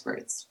ask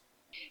experts.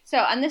 So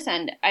on this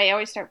end, I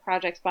always start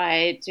projects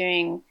by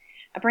doing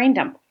a brain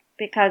dump,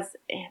 because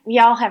we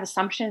all have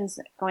assumptions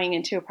going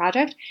into a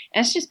project,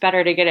 and it's just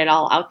better to get it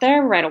all out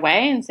there right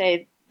away and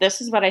say, this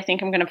is what I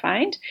think I'm going to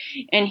find,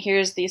 and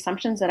here's the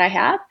assumptions that I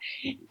have,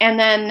 and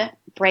then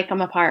break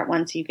them apart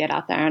once you get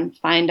out there and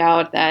find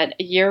out that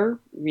you're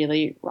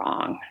really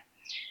wrong.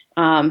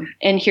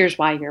 And here's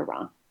why you're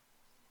wrong.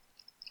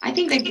 I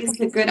think that gives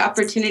a good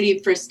opportunity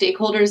for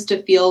stakeholders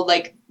to feel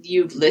like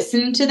you've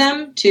listened to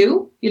them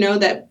too,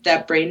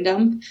 that brain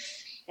dump.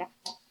 Yeah.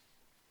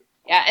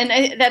 Yeah,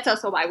 and that's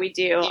also why we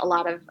do a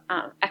lot of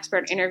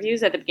expert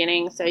interviews at the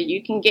beginning, so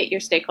you can get your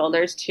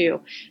stakeholders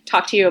to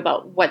talk to you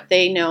about what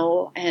they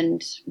know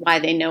and why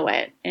they know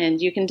it.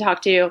 And you can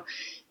talk to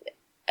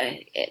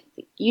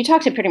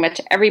pretty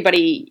much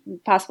everybody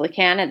you possibly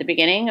can at the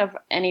beginning of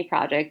any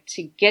project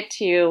to get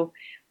to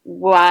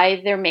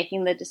why they're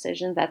making the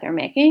decisions that they're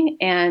making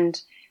and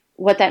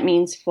what that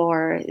means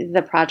for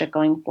the project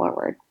going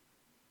forward.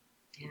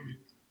 Yeah.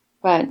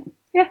 But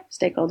yeah,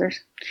 stakeholders,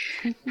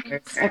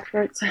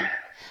 experts.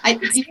 Do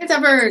you guys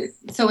ever,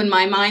 so in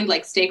my mind,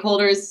 like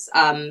stakeholders,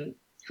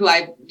 who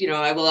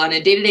I will on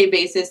a day-to-day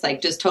basis,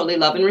 like just totally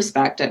love and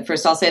respect. At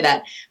first I'll say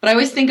that, but I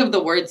always think of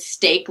the word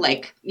stake,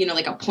 like,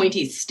 like a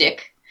pointy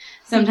stick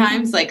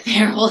sometimes, like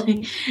they're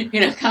holding,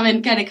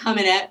 coming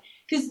at,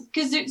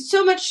 because there's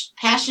so much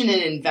passion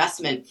and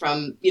investment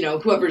from,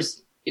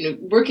 whoever's,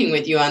 working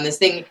with you on this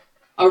thing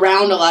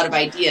around a lot of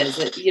ideas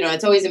that,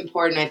 it's always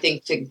important, I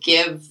think, to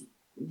give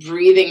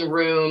breathing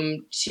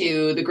room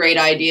to the great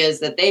ideas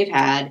that they've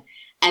had.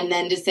 And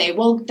then to say,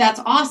 well, that's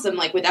awesome.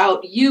 Like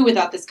without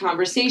this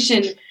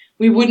conversation,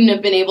 we wouldn't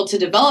have been able to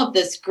develop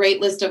this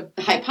great list of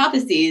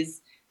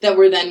hypotheses that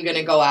we're then going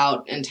to go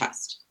out and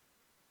test.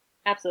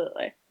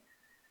 Absolutely.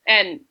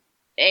 And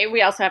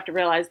we also have to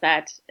realize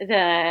that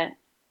the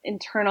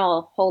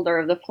internal holder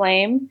of the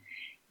flame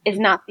is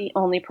not the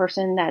only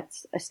person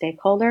that's a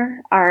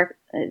stakeholder.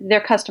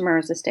 Their customer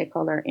is a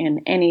stakeholder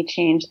in any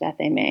change that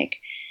they make.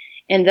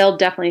 And they'll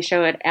definitely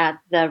show it at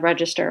the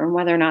register and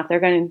whether or not they're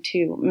going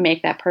to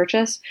make that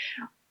purchase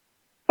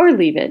or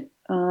leave it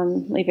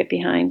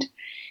behind.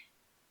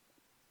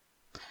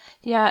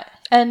 Yeah,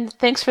 and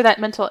thanks for that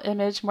mental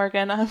image,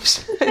 Morgan. I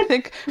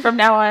think from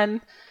now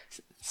on,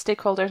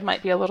 stakeholders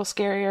might be a little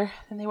scarier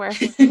than they were in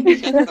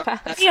the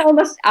past. They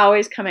almost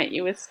always come at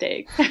you with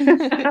steak.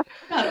 Not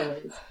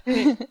always.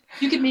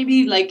 You could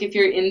maybe, like, if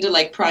you're into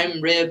like prime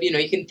rib,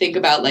 you can think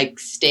about like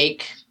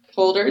steak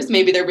holders.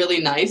 Maybe they're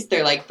really nice.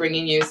 They're like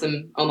bringing you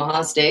some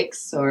Omaha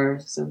steaks or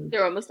some.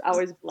 They're almost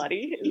always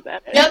bloody. Is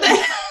that it?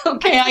 Yeah.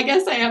 Okay. I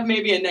guess I have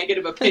maybe a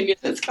negative opinion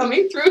that's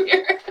coming through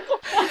here.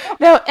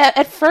 No,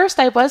 at first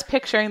I was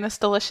picturing this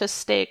delicious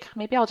steak.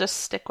 Maybe I'll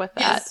just stick with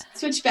that. Yes.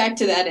 Switch back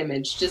to that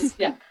image. Just,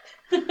 yeah.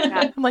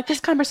 I'm like, this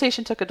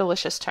conversation took a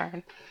delicious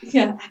turn.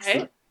 Yeah.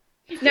 Right?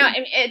 No, I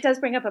mean, it does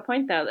bring up a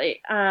point though.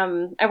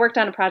 I worked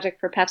on a project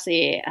for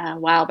Pepsi a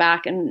while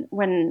back, and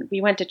when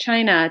we went to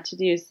China to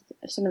do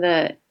some of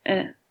the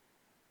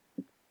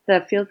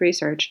field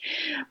research,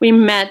 we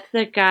met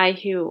the guy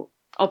who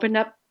opened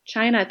up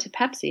China to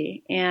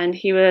Pepsi, and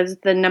he was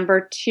the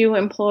number 2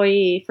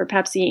 employee for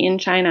Pepsi in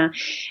China.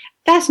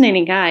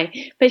 Fascinating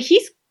guy, but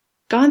he's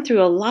gone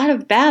through a lot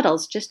of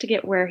battles just to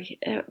get where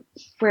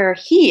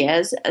he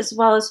is, as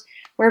well as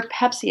where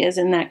Pepsi is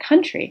in that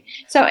country.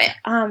 So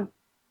a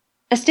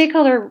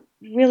stakeholder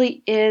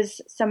really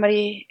is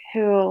somebody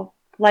who,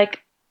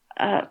 like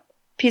a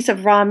piece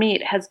of raw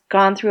meat, has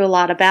gone through a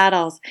lot of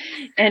battles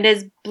and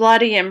is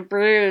bloody and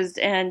bruised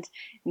and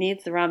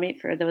needs the raw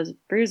meat for those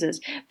bruises.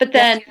 But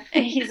then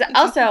he's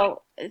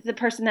also the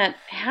person that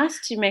has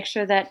to make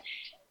sure that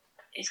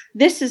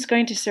this is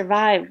going to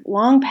survive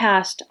long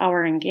past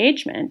our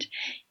engagement,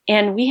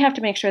 and we have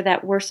to make sure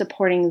that we're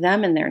supporting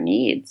them and their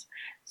needs.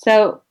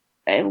 So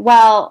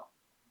while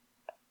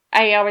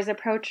I always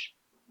approach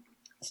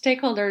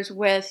stakeholders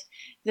with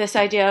this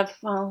idea of,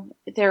 well,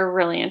 they're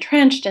really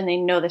entrenched and they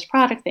know this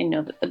product, they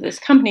know this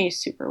company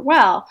super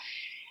well,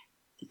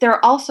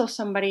 they're also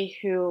somebody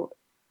who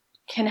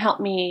can help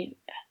me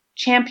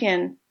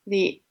champion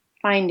the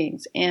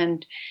findings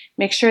and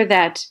make sure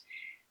that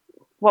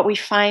what we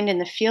find in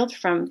the field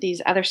from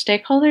these other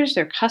stakeholders,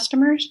 their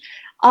customers,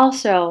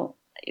 also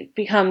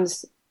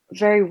becomes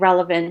very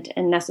relevant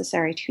and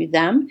necessary to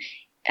them,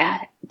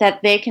 that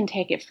they can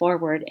take it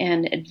forward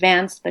and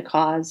advance the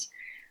cause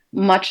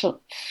much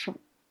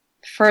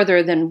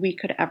further than we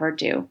could ever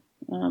do,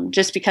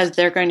 just because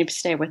they're going to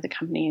stay with the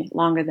company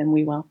longer than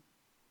we will.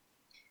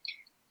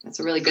 That's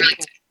a really good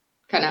point.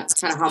 Kind of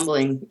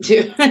humbling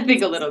too, I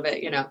think, a little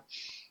bit, Yeah.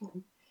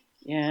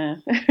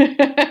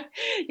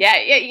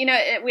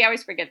 Yeah. We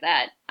always forget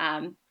that.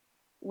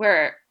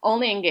 We're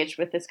only engaged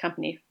with this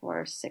company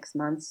for 6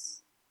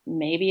 months,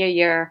 maybe a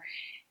year.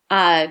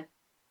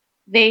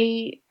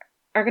 They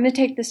are going to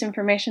take this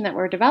information that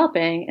we're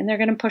developing and they're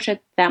going to push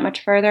it that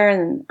much further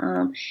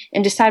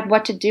and decide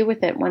what to do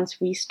with it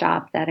once we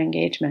stop that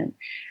engagement.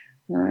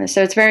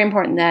 So it's very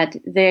important that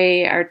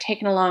they are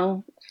taken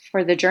along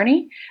for the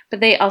journey, but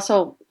they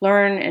also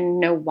learn and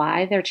know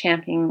why they're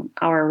championing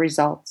our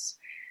results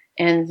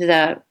and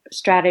the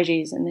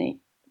strategies and the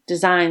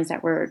designs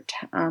that we're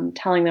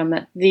telling them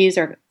that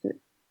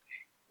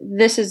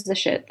this is the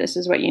shit. This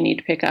is what you need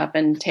to pick up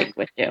and take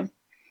with you.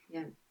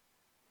 Yeah.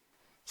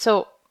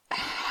 So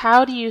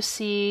how do you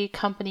see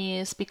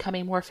companies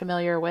becoming more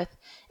familiar with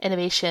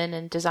innovation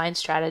and design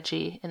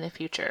strategy in the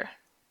future?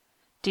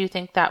 Do you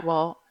think that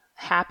will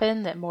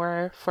happen, that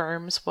more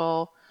firms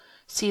will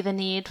see the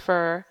need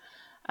for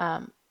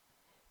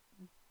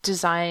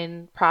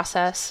design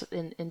process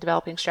in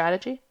developing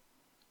strategy?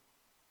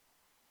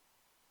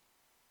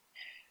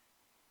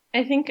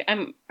 I think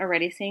I'm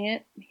already seeing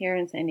it here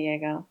in San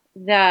Diego.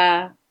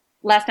 The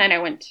last night I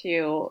went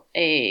to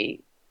a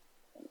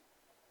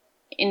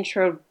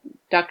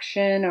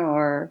introduction,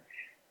 or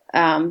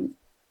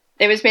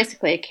it was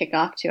basically a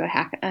kickoff to a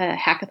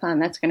hackathon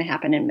that's going to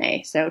happen in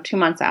May, so 2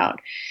 months out.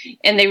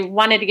 And they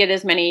wanted to get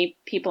as many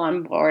people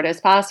on board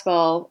as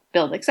possible,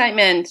 build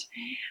excitement,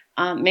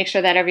 make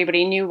sure that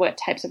everybody knew what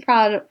types of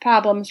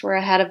problems were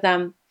ahead of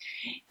them.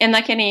 And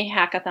like any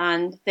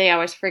hackathon, they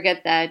always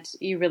forget that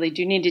you really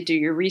do need to do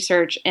your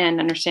research and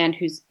understand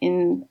who's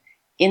in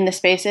the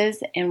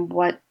spaces and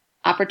what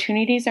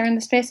opportunities are in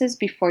the spaces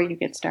before you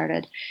get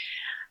started.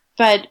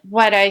 But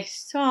what I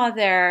saw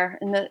there,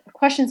 and the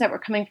questions that were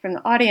coming from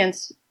the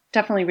audience,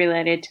 definitely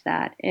related to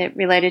that. It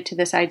related to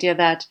this idea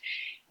that,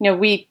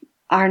 we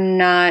are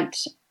not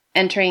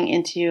entering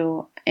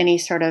into any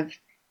sort of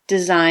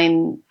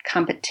design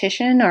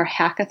competition or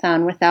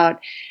hackathon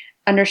without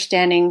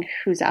understanding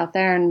who's out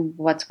there and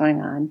what's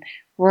going on.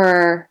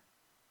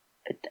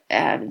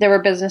 There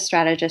were business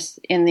strategists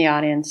in the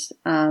audience.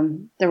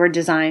 There were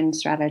design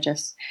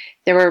strategists.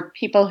 There were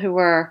people who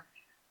were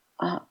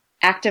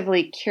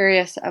actively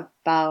curious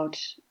about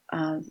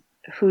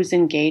who's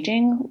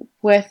engaging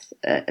with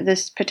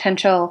this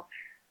potential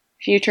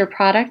future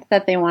product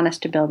that they want us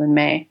to build in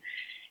May.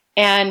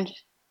 And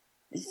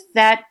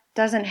that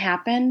doesn't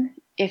happen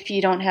if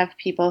you don't have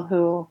people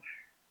who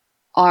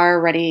are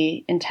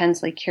already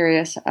intensely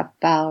curious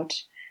about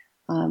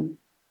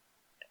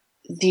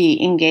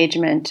the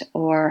engagement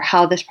or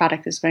how this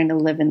product is going to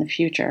live in the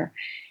future.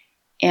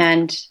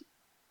 And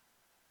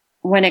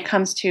when it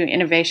comes to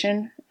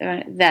innovation,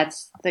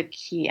 that's the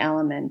key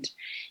element.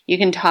 You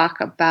can talk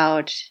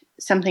about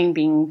something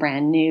being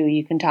brand new.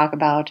 You can talk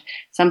about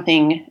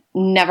something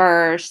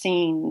never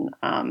seen,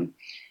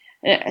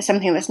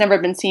 something that's never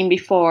been seen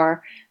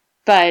before.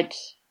 But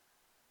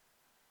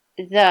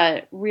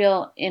the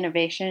real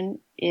innovation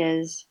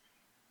is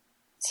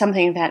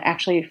something that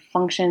actually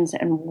functions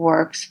and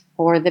works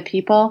for the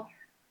people,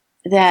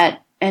 and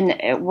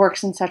it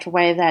works in such a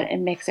way that it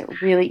makes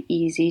it really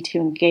easy to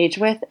engage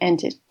with and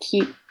to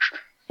keep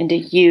and to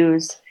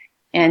use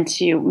and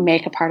to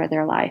make a part of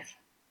their life.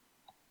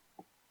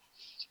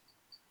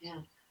 Yeah.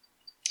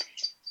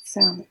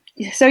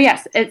 So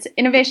yes,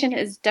 innovation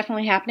is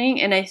definitely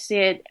happening, and I see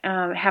it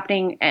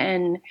happening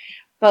in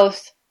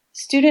both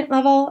student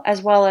level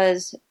as well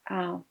as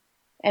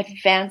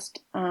advanced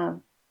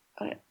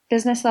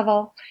business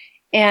level,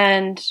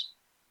 and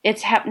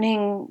it's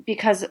happening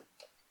because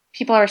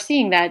people are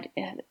seeing that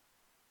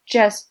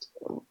just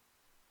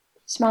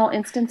small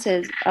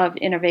instances of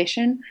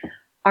innovation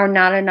are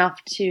not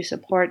enough to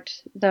support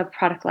the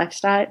product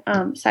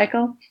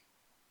cycle,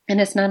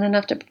 and it's not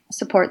enough to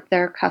support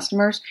their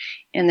customers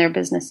and their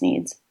business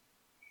needs.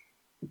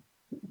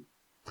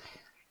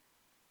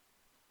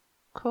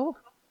 Cool.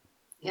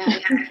 Yeah.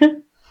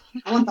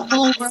 I want the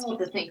whole world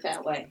to think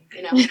that way,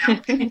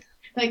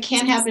 But it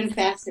can't happen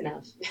fast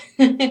enough.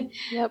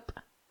 Yep.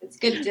 It's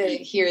good to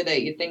hear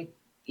that you think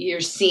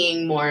you're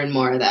seeing more and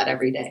more of that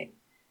every day.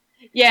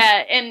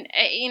 Yeah, and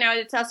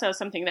it's also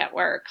something that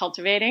we're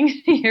cultivating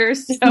here,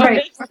 so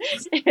right.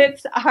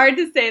 it's hard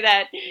to say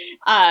that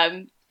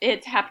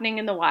it's happening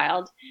in the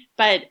wild,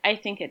 but I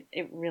think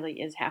it really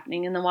is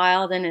happening in the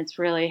wild, and it's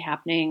really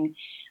happening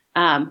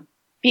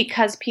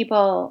because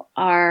people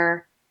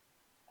are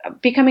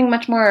becoming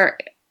much more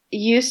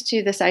used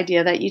to this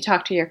idea that you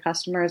talk to your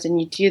customers and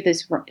you do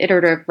these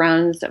iterative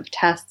rounds of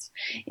tests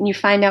and you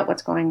find out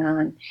what's going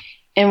on.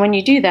 And when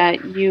you do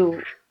that,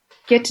 you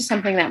get to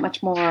something that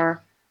much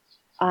more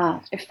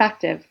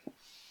effective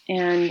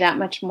and that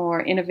much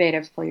more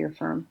innovative for your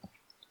firm.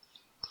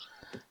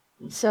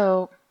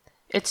 So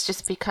it's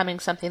just becoming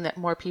something that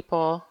more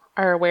people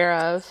are aware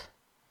of.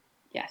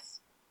 Yes.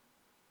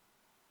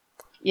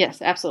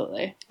 Yes,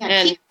 absolutely. Yeah,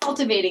 and keep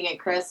cultivating it,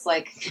 Kris.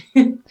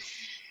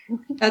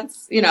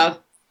 That's,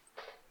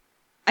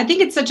 I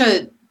think it's such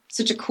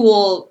a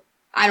cool,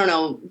 I don't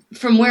know,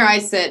 from where I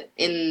sit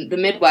in the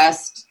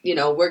Midwest,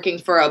 working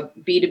for a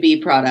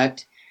B2B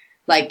product,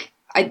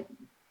 I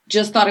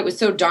just thought it was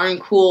so darn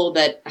cool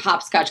that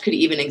Hopscotch could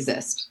even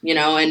exist,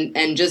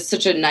 and just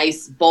such a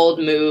nice, bold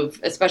move,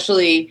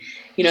 especially,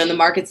 in the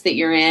markets that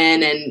you're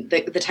in and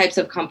the types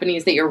of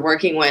companies that you're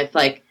working with.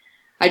 I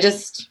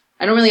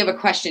don't really have a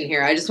question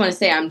here. I just want to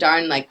say I'm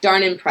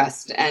darn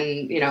impressed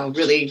and,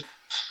 really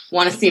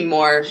want to see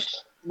more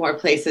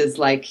places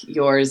like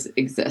yours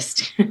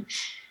exist.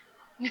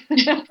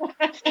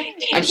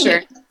 I'm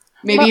sure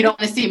maybe you don't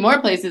want to see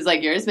more places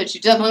like yours, but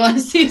you definitely want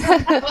to see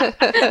some.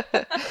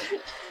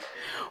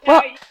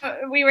 Well,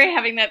 we were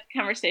having that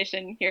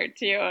conversation here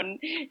too,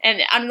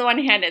 and on the one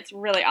hand, it's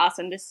really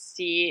awesome to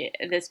see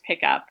this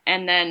pick up,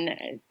 and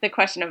then the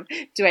question of,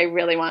 do I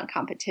really want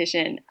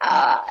competition?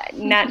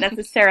 Not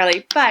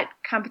necessarily, but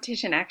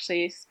competition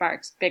actually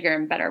sparks bigger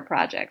and better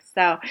projects,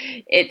 so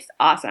it's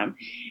awesome.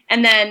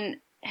 And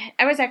then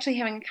I was actually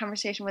having a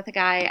conversation with a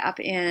guy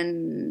up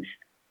in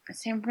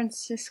San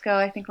Francisco,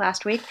 I think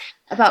last week,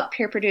 about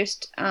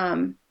peer-produced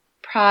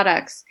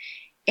products,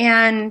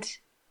 and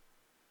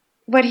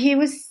what he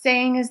was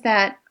saying is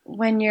that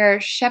when you're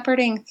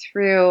shepherding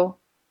through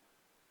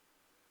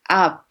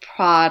a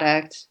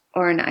product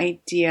or an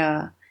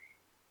idea,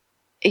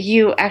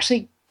 you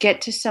actually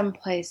get to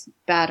someplace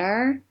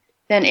better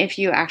than if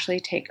you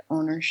actually take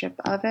ownership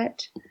of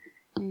it.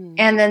 Mm.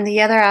 And then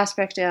the other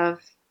aspect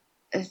of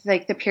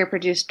the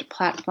peer-produced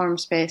platform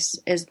space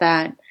is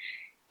that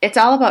it's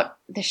all about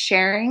the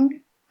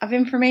sharing of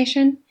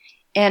information,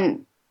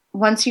 and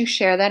once you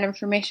share that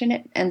information,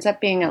 it ends up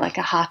being like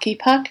a hockey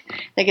puck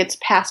that gets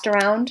passed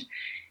around,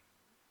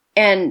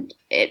 and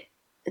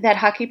that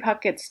hockey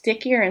puck gets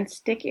stickier and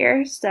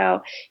stickier.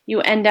 So you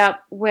end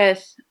up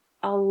with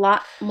a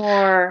lot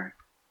more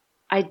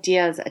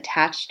ideas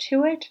attached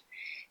to it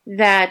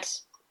that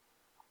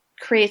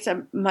creates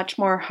a much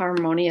more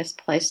harmonious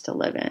place to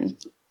live in.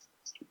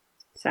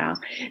 So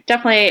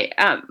definitely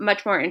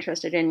much more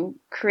interested in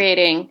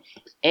creating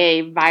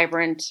a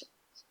vibrant,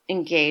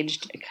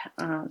 engaged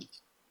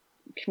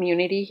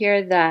community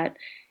here that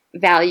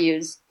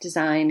values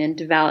design and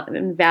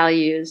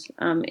values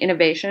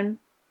innovation,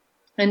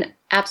 and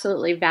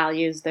absolutely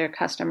values their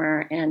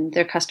customer and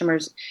their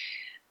customer's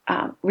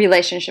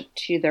relationship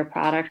to their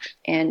product,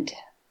 and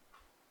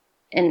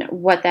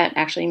what that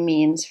actually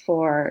means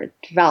for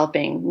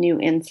developing new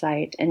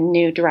insight and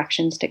new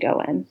directions to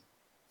go in.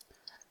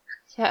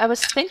 Yeah, I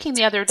was thinking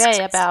the other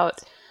day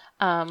about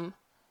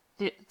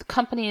the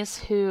companies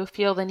who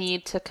feel the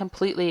need to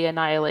completely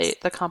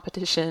annihilate the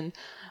competition.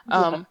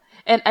 And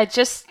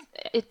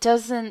it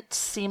doesn't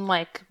seem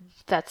like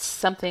that's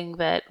something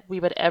that we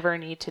would ever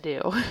need to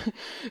do.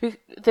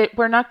 That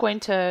we're not going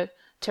to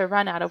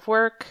run out of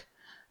work.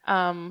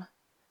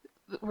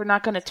 We're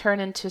not going to turn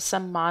into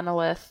some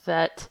monolith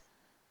that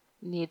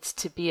needs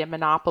to be a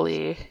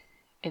monopoly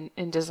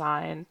in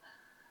design.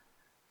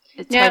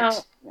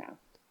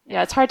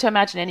 It's hard to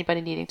imagine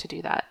anybody needing to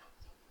do that.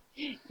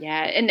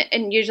 Yeah,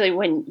 and usually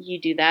when you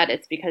do that,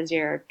 it's because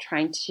you're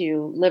trying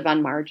to live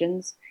on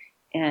margins,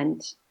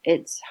 and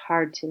it's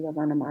hard to live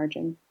on a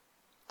margin.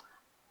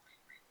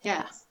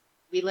 Yes,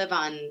 we live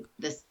on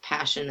this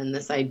passion and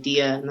this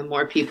idea, and the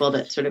more people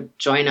that sort of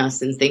join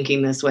us in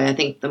thinking this way, I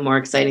think the more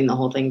exciting the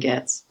whole thing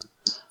gets.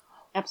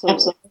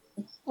 Absolutely.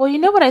 Well, you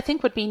know what I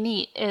think would be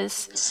neat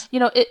is,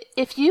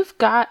 if you've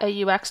got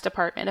a UX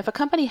department, if a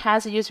company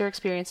has a user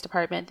experience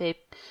department, they've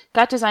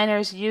got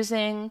designers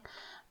using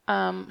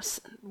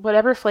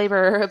whatever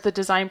flavor of the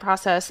design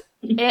process,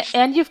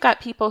 and you've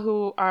got people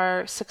who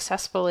are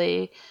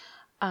successfully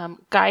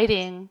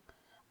guiding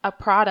a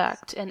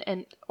product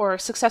and or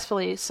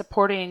successfully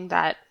supporting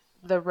the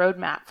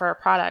roadmap for a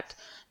product,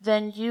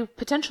 then you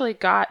potentially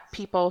got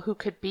people who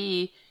could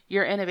be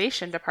your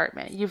innovation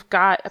department. You've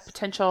got a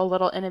potential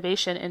little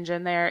innovation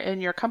engine there in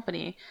your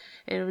company.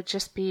 It would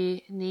just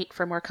be neat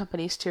for more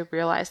companies to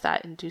realize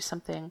that and do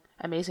something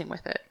amazing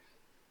with it.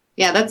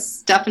 Yeah,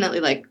 that's definitely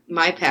like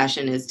my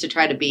passion, is to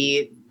try to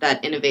be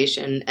that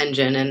innovation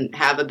engine and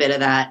have a bit of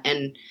that.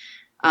 And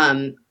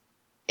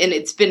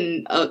it's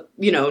been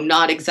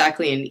not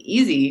exactly an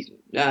easy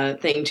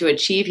thing to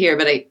achieve here,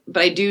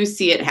 but I do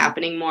see it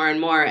happening more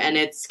and more, and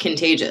it's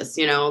contagious.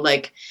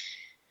 Like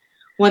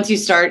once you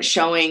start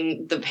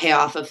showing the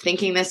payoff of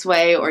thinking this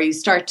way, or you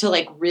start to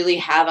like really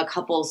have a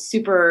couple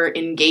super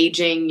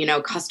engaging,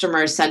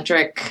 customer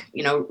centric,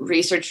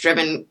 research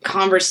driven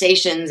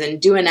conversations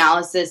and do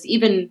analysis,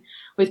 even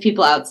with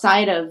people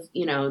outside of,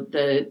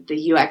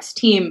 the UX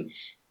team,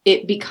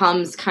 it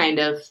becomes kind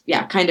of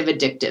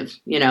addictive,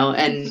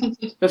 and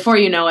before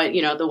you know it,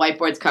 the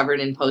whiteboard's covered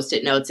in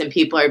Post-it notes and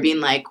people are being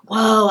like,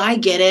 whoa, I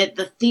get it.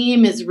 The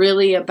theme is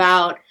really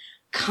about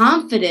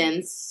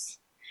confidence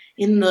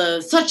in the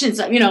such and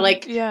such,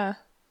 yeah.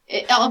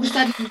 All of a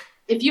sudden,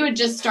 if you had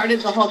just started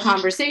the whole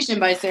conversation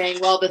by saying,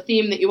 well, the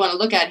theme that you want to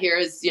look at here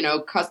is,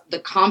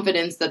 the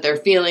confidence that they're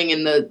feeling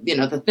in the,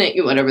 the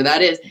thing, whatever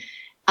that is,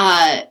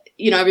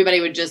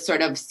 everybody would just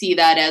sort of see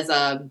that as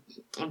a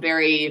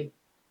very,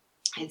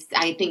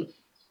 I think,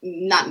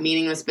 not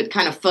meaningless, but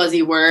kind of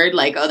fuzzy word,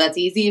 like, oh, that's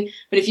easy.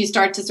 But if you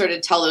start to sort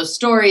of tell those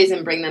stories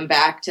and bring them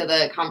back to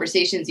the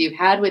conversations you've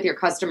had with your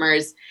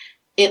customers,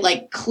 it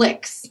like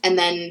clicks. And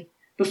then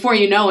before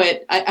you know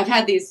it, I've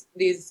had these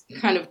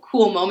kind of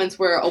cool moments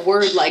where a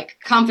word like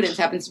confidence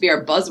happens to be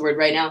our buzzword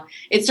right now.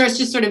 It starts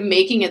just sort of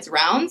making its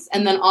rounds.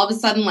 And then all of a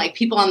sudden, like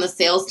people on the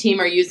sales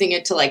team are using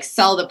it to like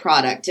sell the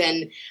product.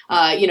 And,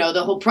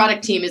 the whole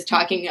product team is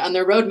talking on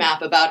their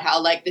roadmap about how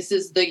like this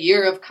is the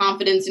year of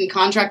confidence in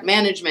contract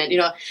management,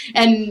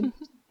 and,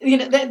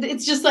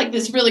 it's just like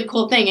this really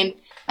cool thing. And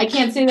I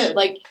can't say that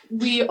like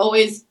we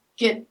always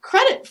get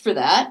credit for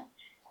that.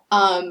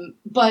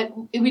 But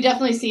we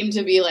definitely seem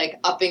to be like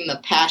upping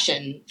the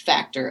passion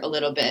factor a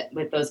little bit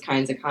with those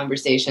kinds of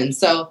conversations.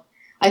 So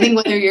I think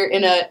whether you're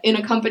in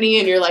a company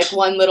and you're like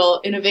one little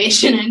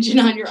innovation engine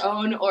on your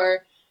own,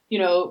 or,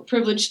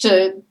 privileged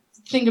to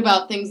think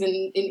about things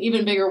in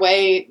even bigger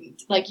way,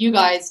 like you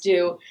guys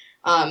do.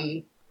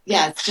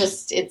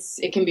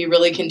 It can be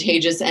really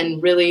contagious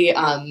and really,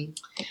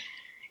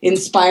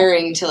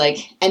 inspiring to like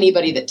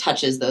anybody that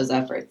touches those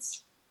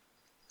efforts.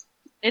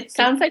 It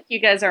sounds like you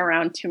guys are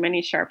around too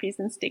many Sharpies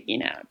and sticky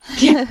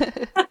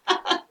notes.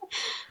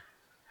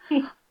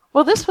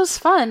 Well, this was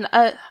fun.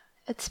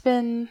 It's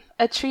been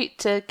a treat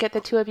to get the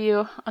two of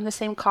you on the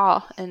same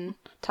call and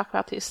talk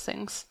about these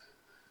things.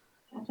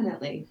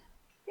 Definitely.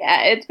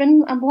 Yeah, it's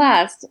been a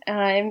blast.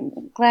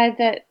 I'm glad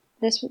that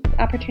this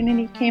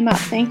opportunity came up.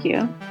 Thank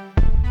you.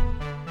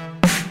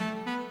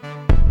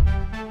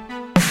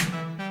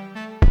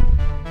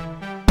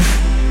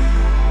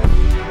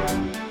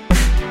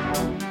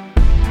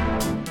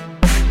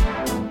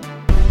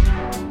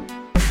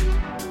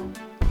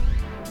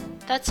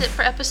 That's it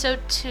for episode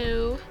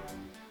 2.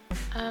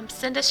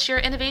 Send us your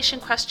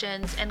innovation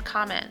questions and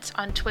comments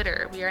on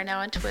Twitter. We are now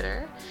on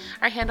Twitter.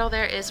 Our handle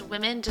there is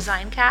Women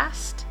Design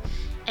Cast.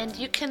 And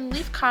you can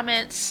leave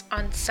comments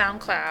on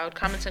SoundCloud,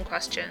 comments and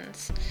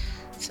questions.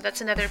 So that's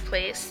another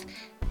place.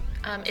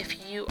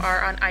 If you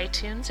are on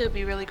iTunes, it would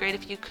be really great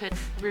if you could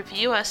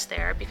review us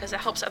there, because it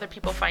helps other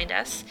people find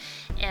us.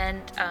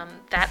 And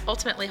that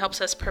ultimately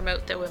helps us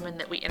promote the women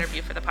that we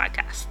interview for the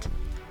podcast.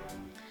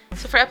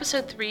 So for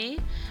episode 3,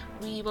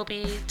 we will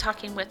be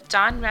talking with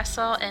Don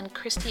Ressel and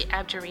Kristi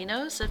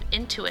Abderinos of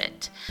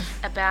Intuit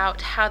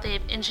about how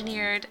they've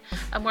engineered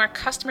a more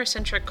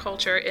customer-centric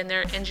culture in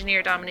their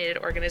engineer-dominated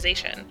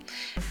organization.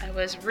 I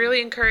was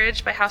really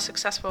encouraged by how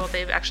successful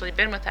they've actually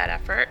been with that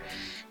effort,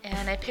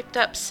 and I picked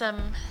up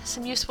some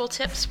useful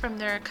tips from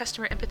their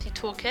customer empathy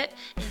toolkit,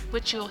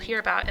 which you'll hear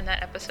about in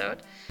that episode.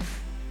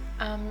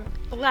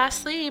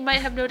 Lastly, you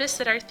might have noticed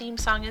that our theme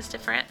song is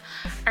different.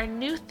 Our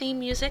new theme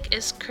music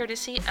is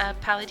courtesy of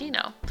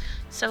Palladino.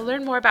 So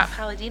learn more about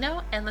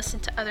Palladino and listen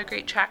to other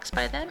great tracks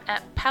by them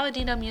at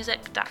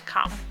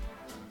palladinomusic.com.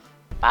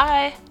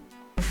 Bye!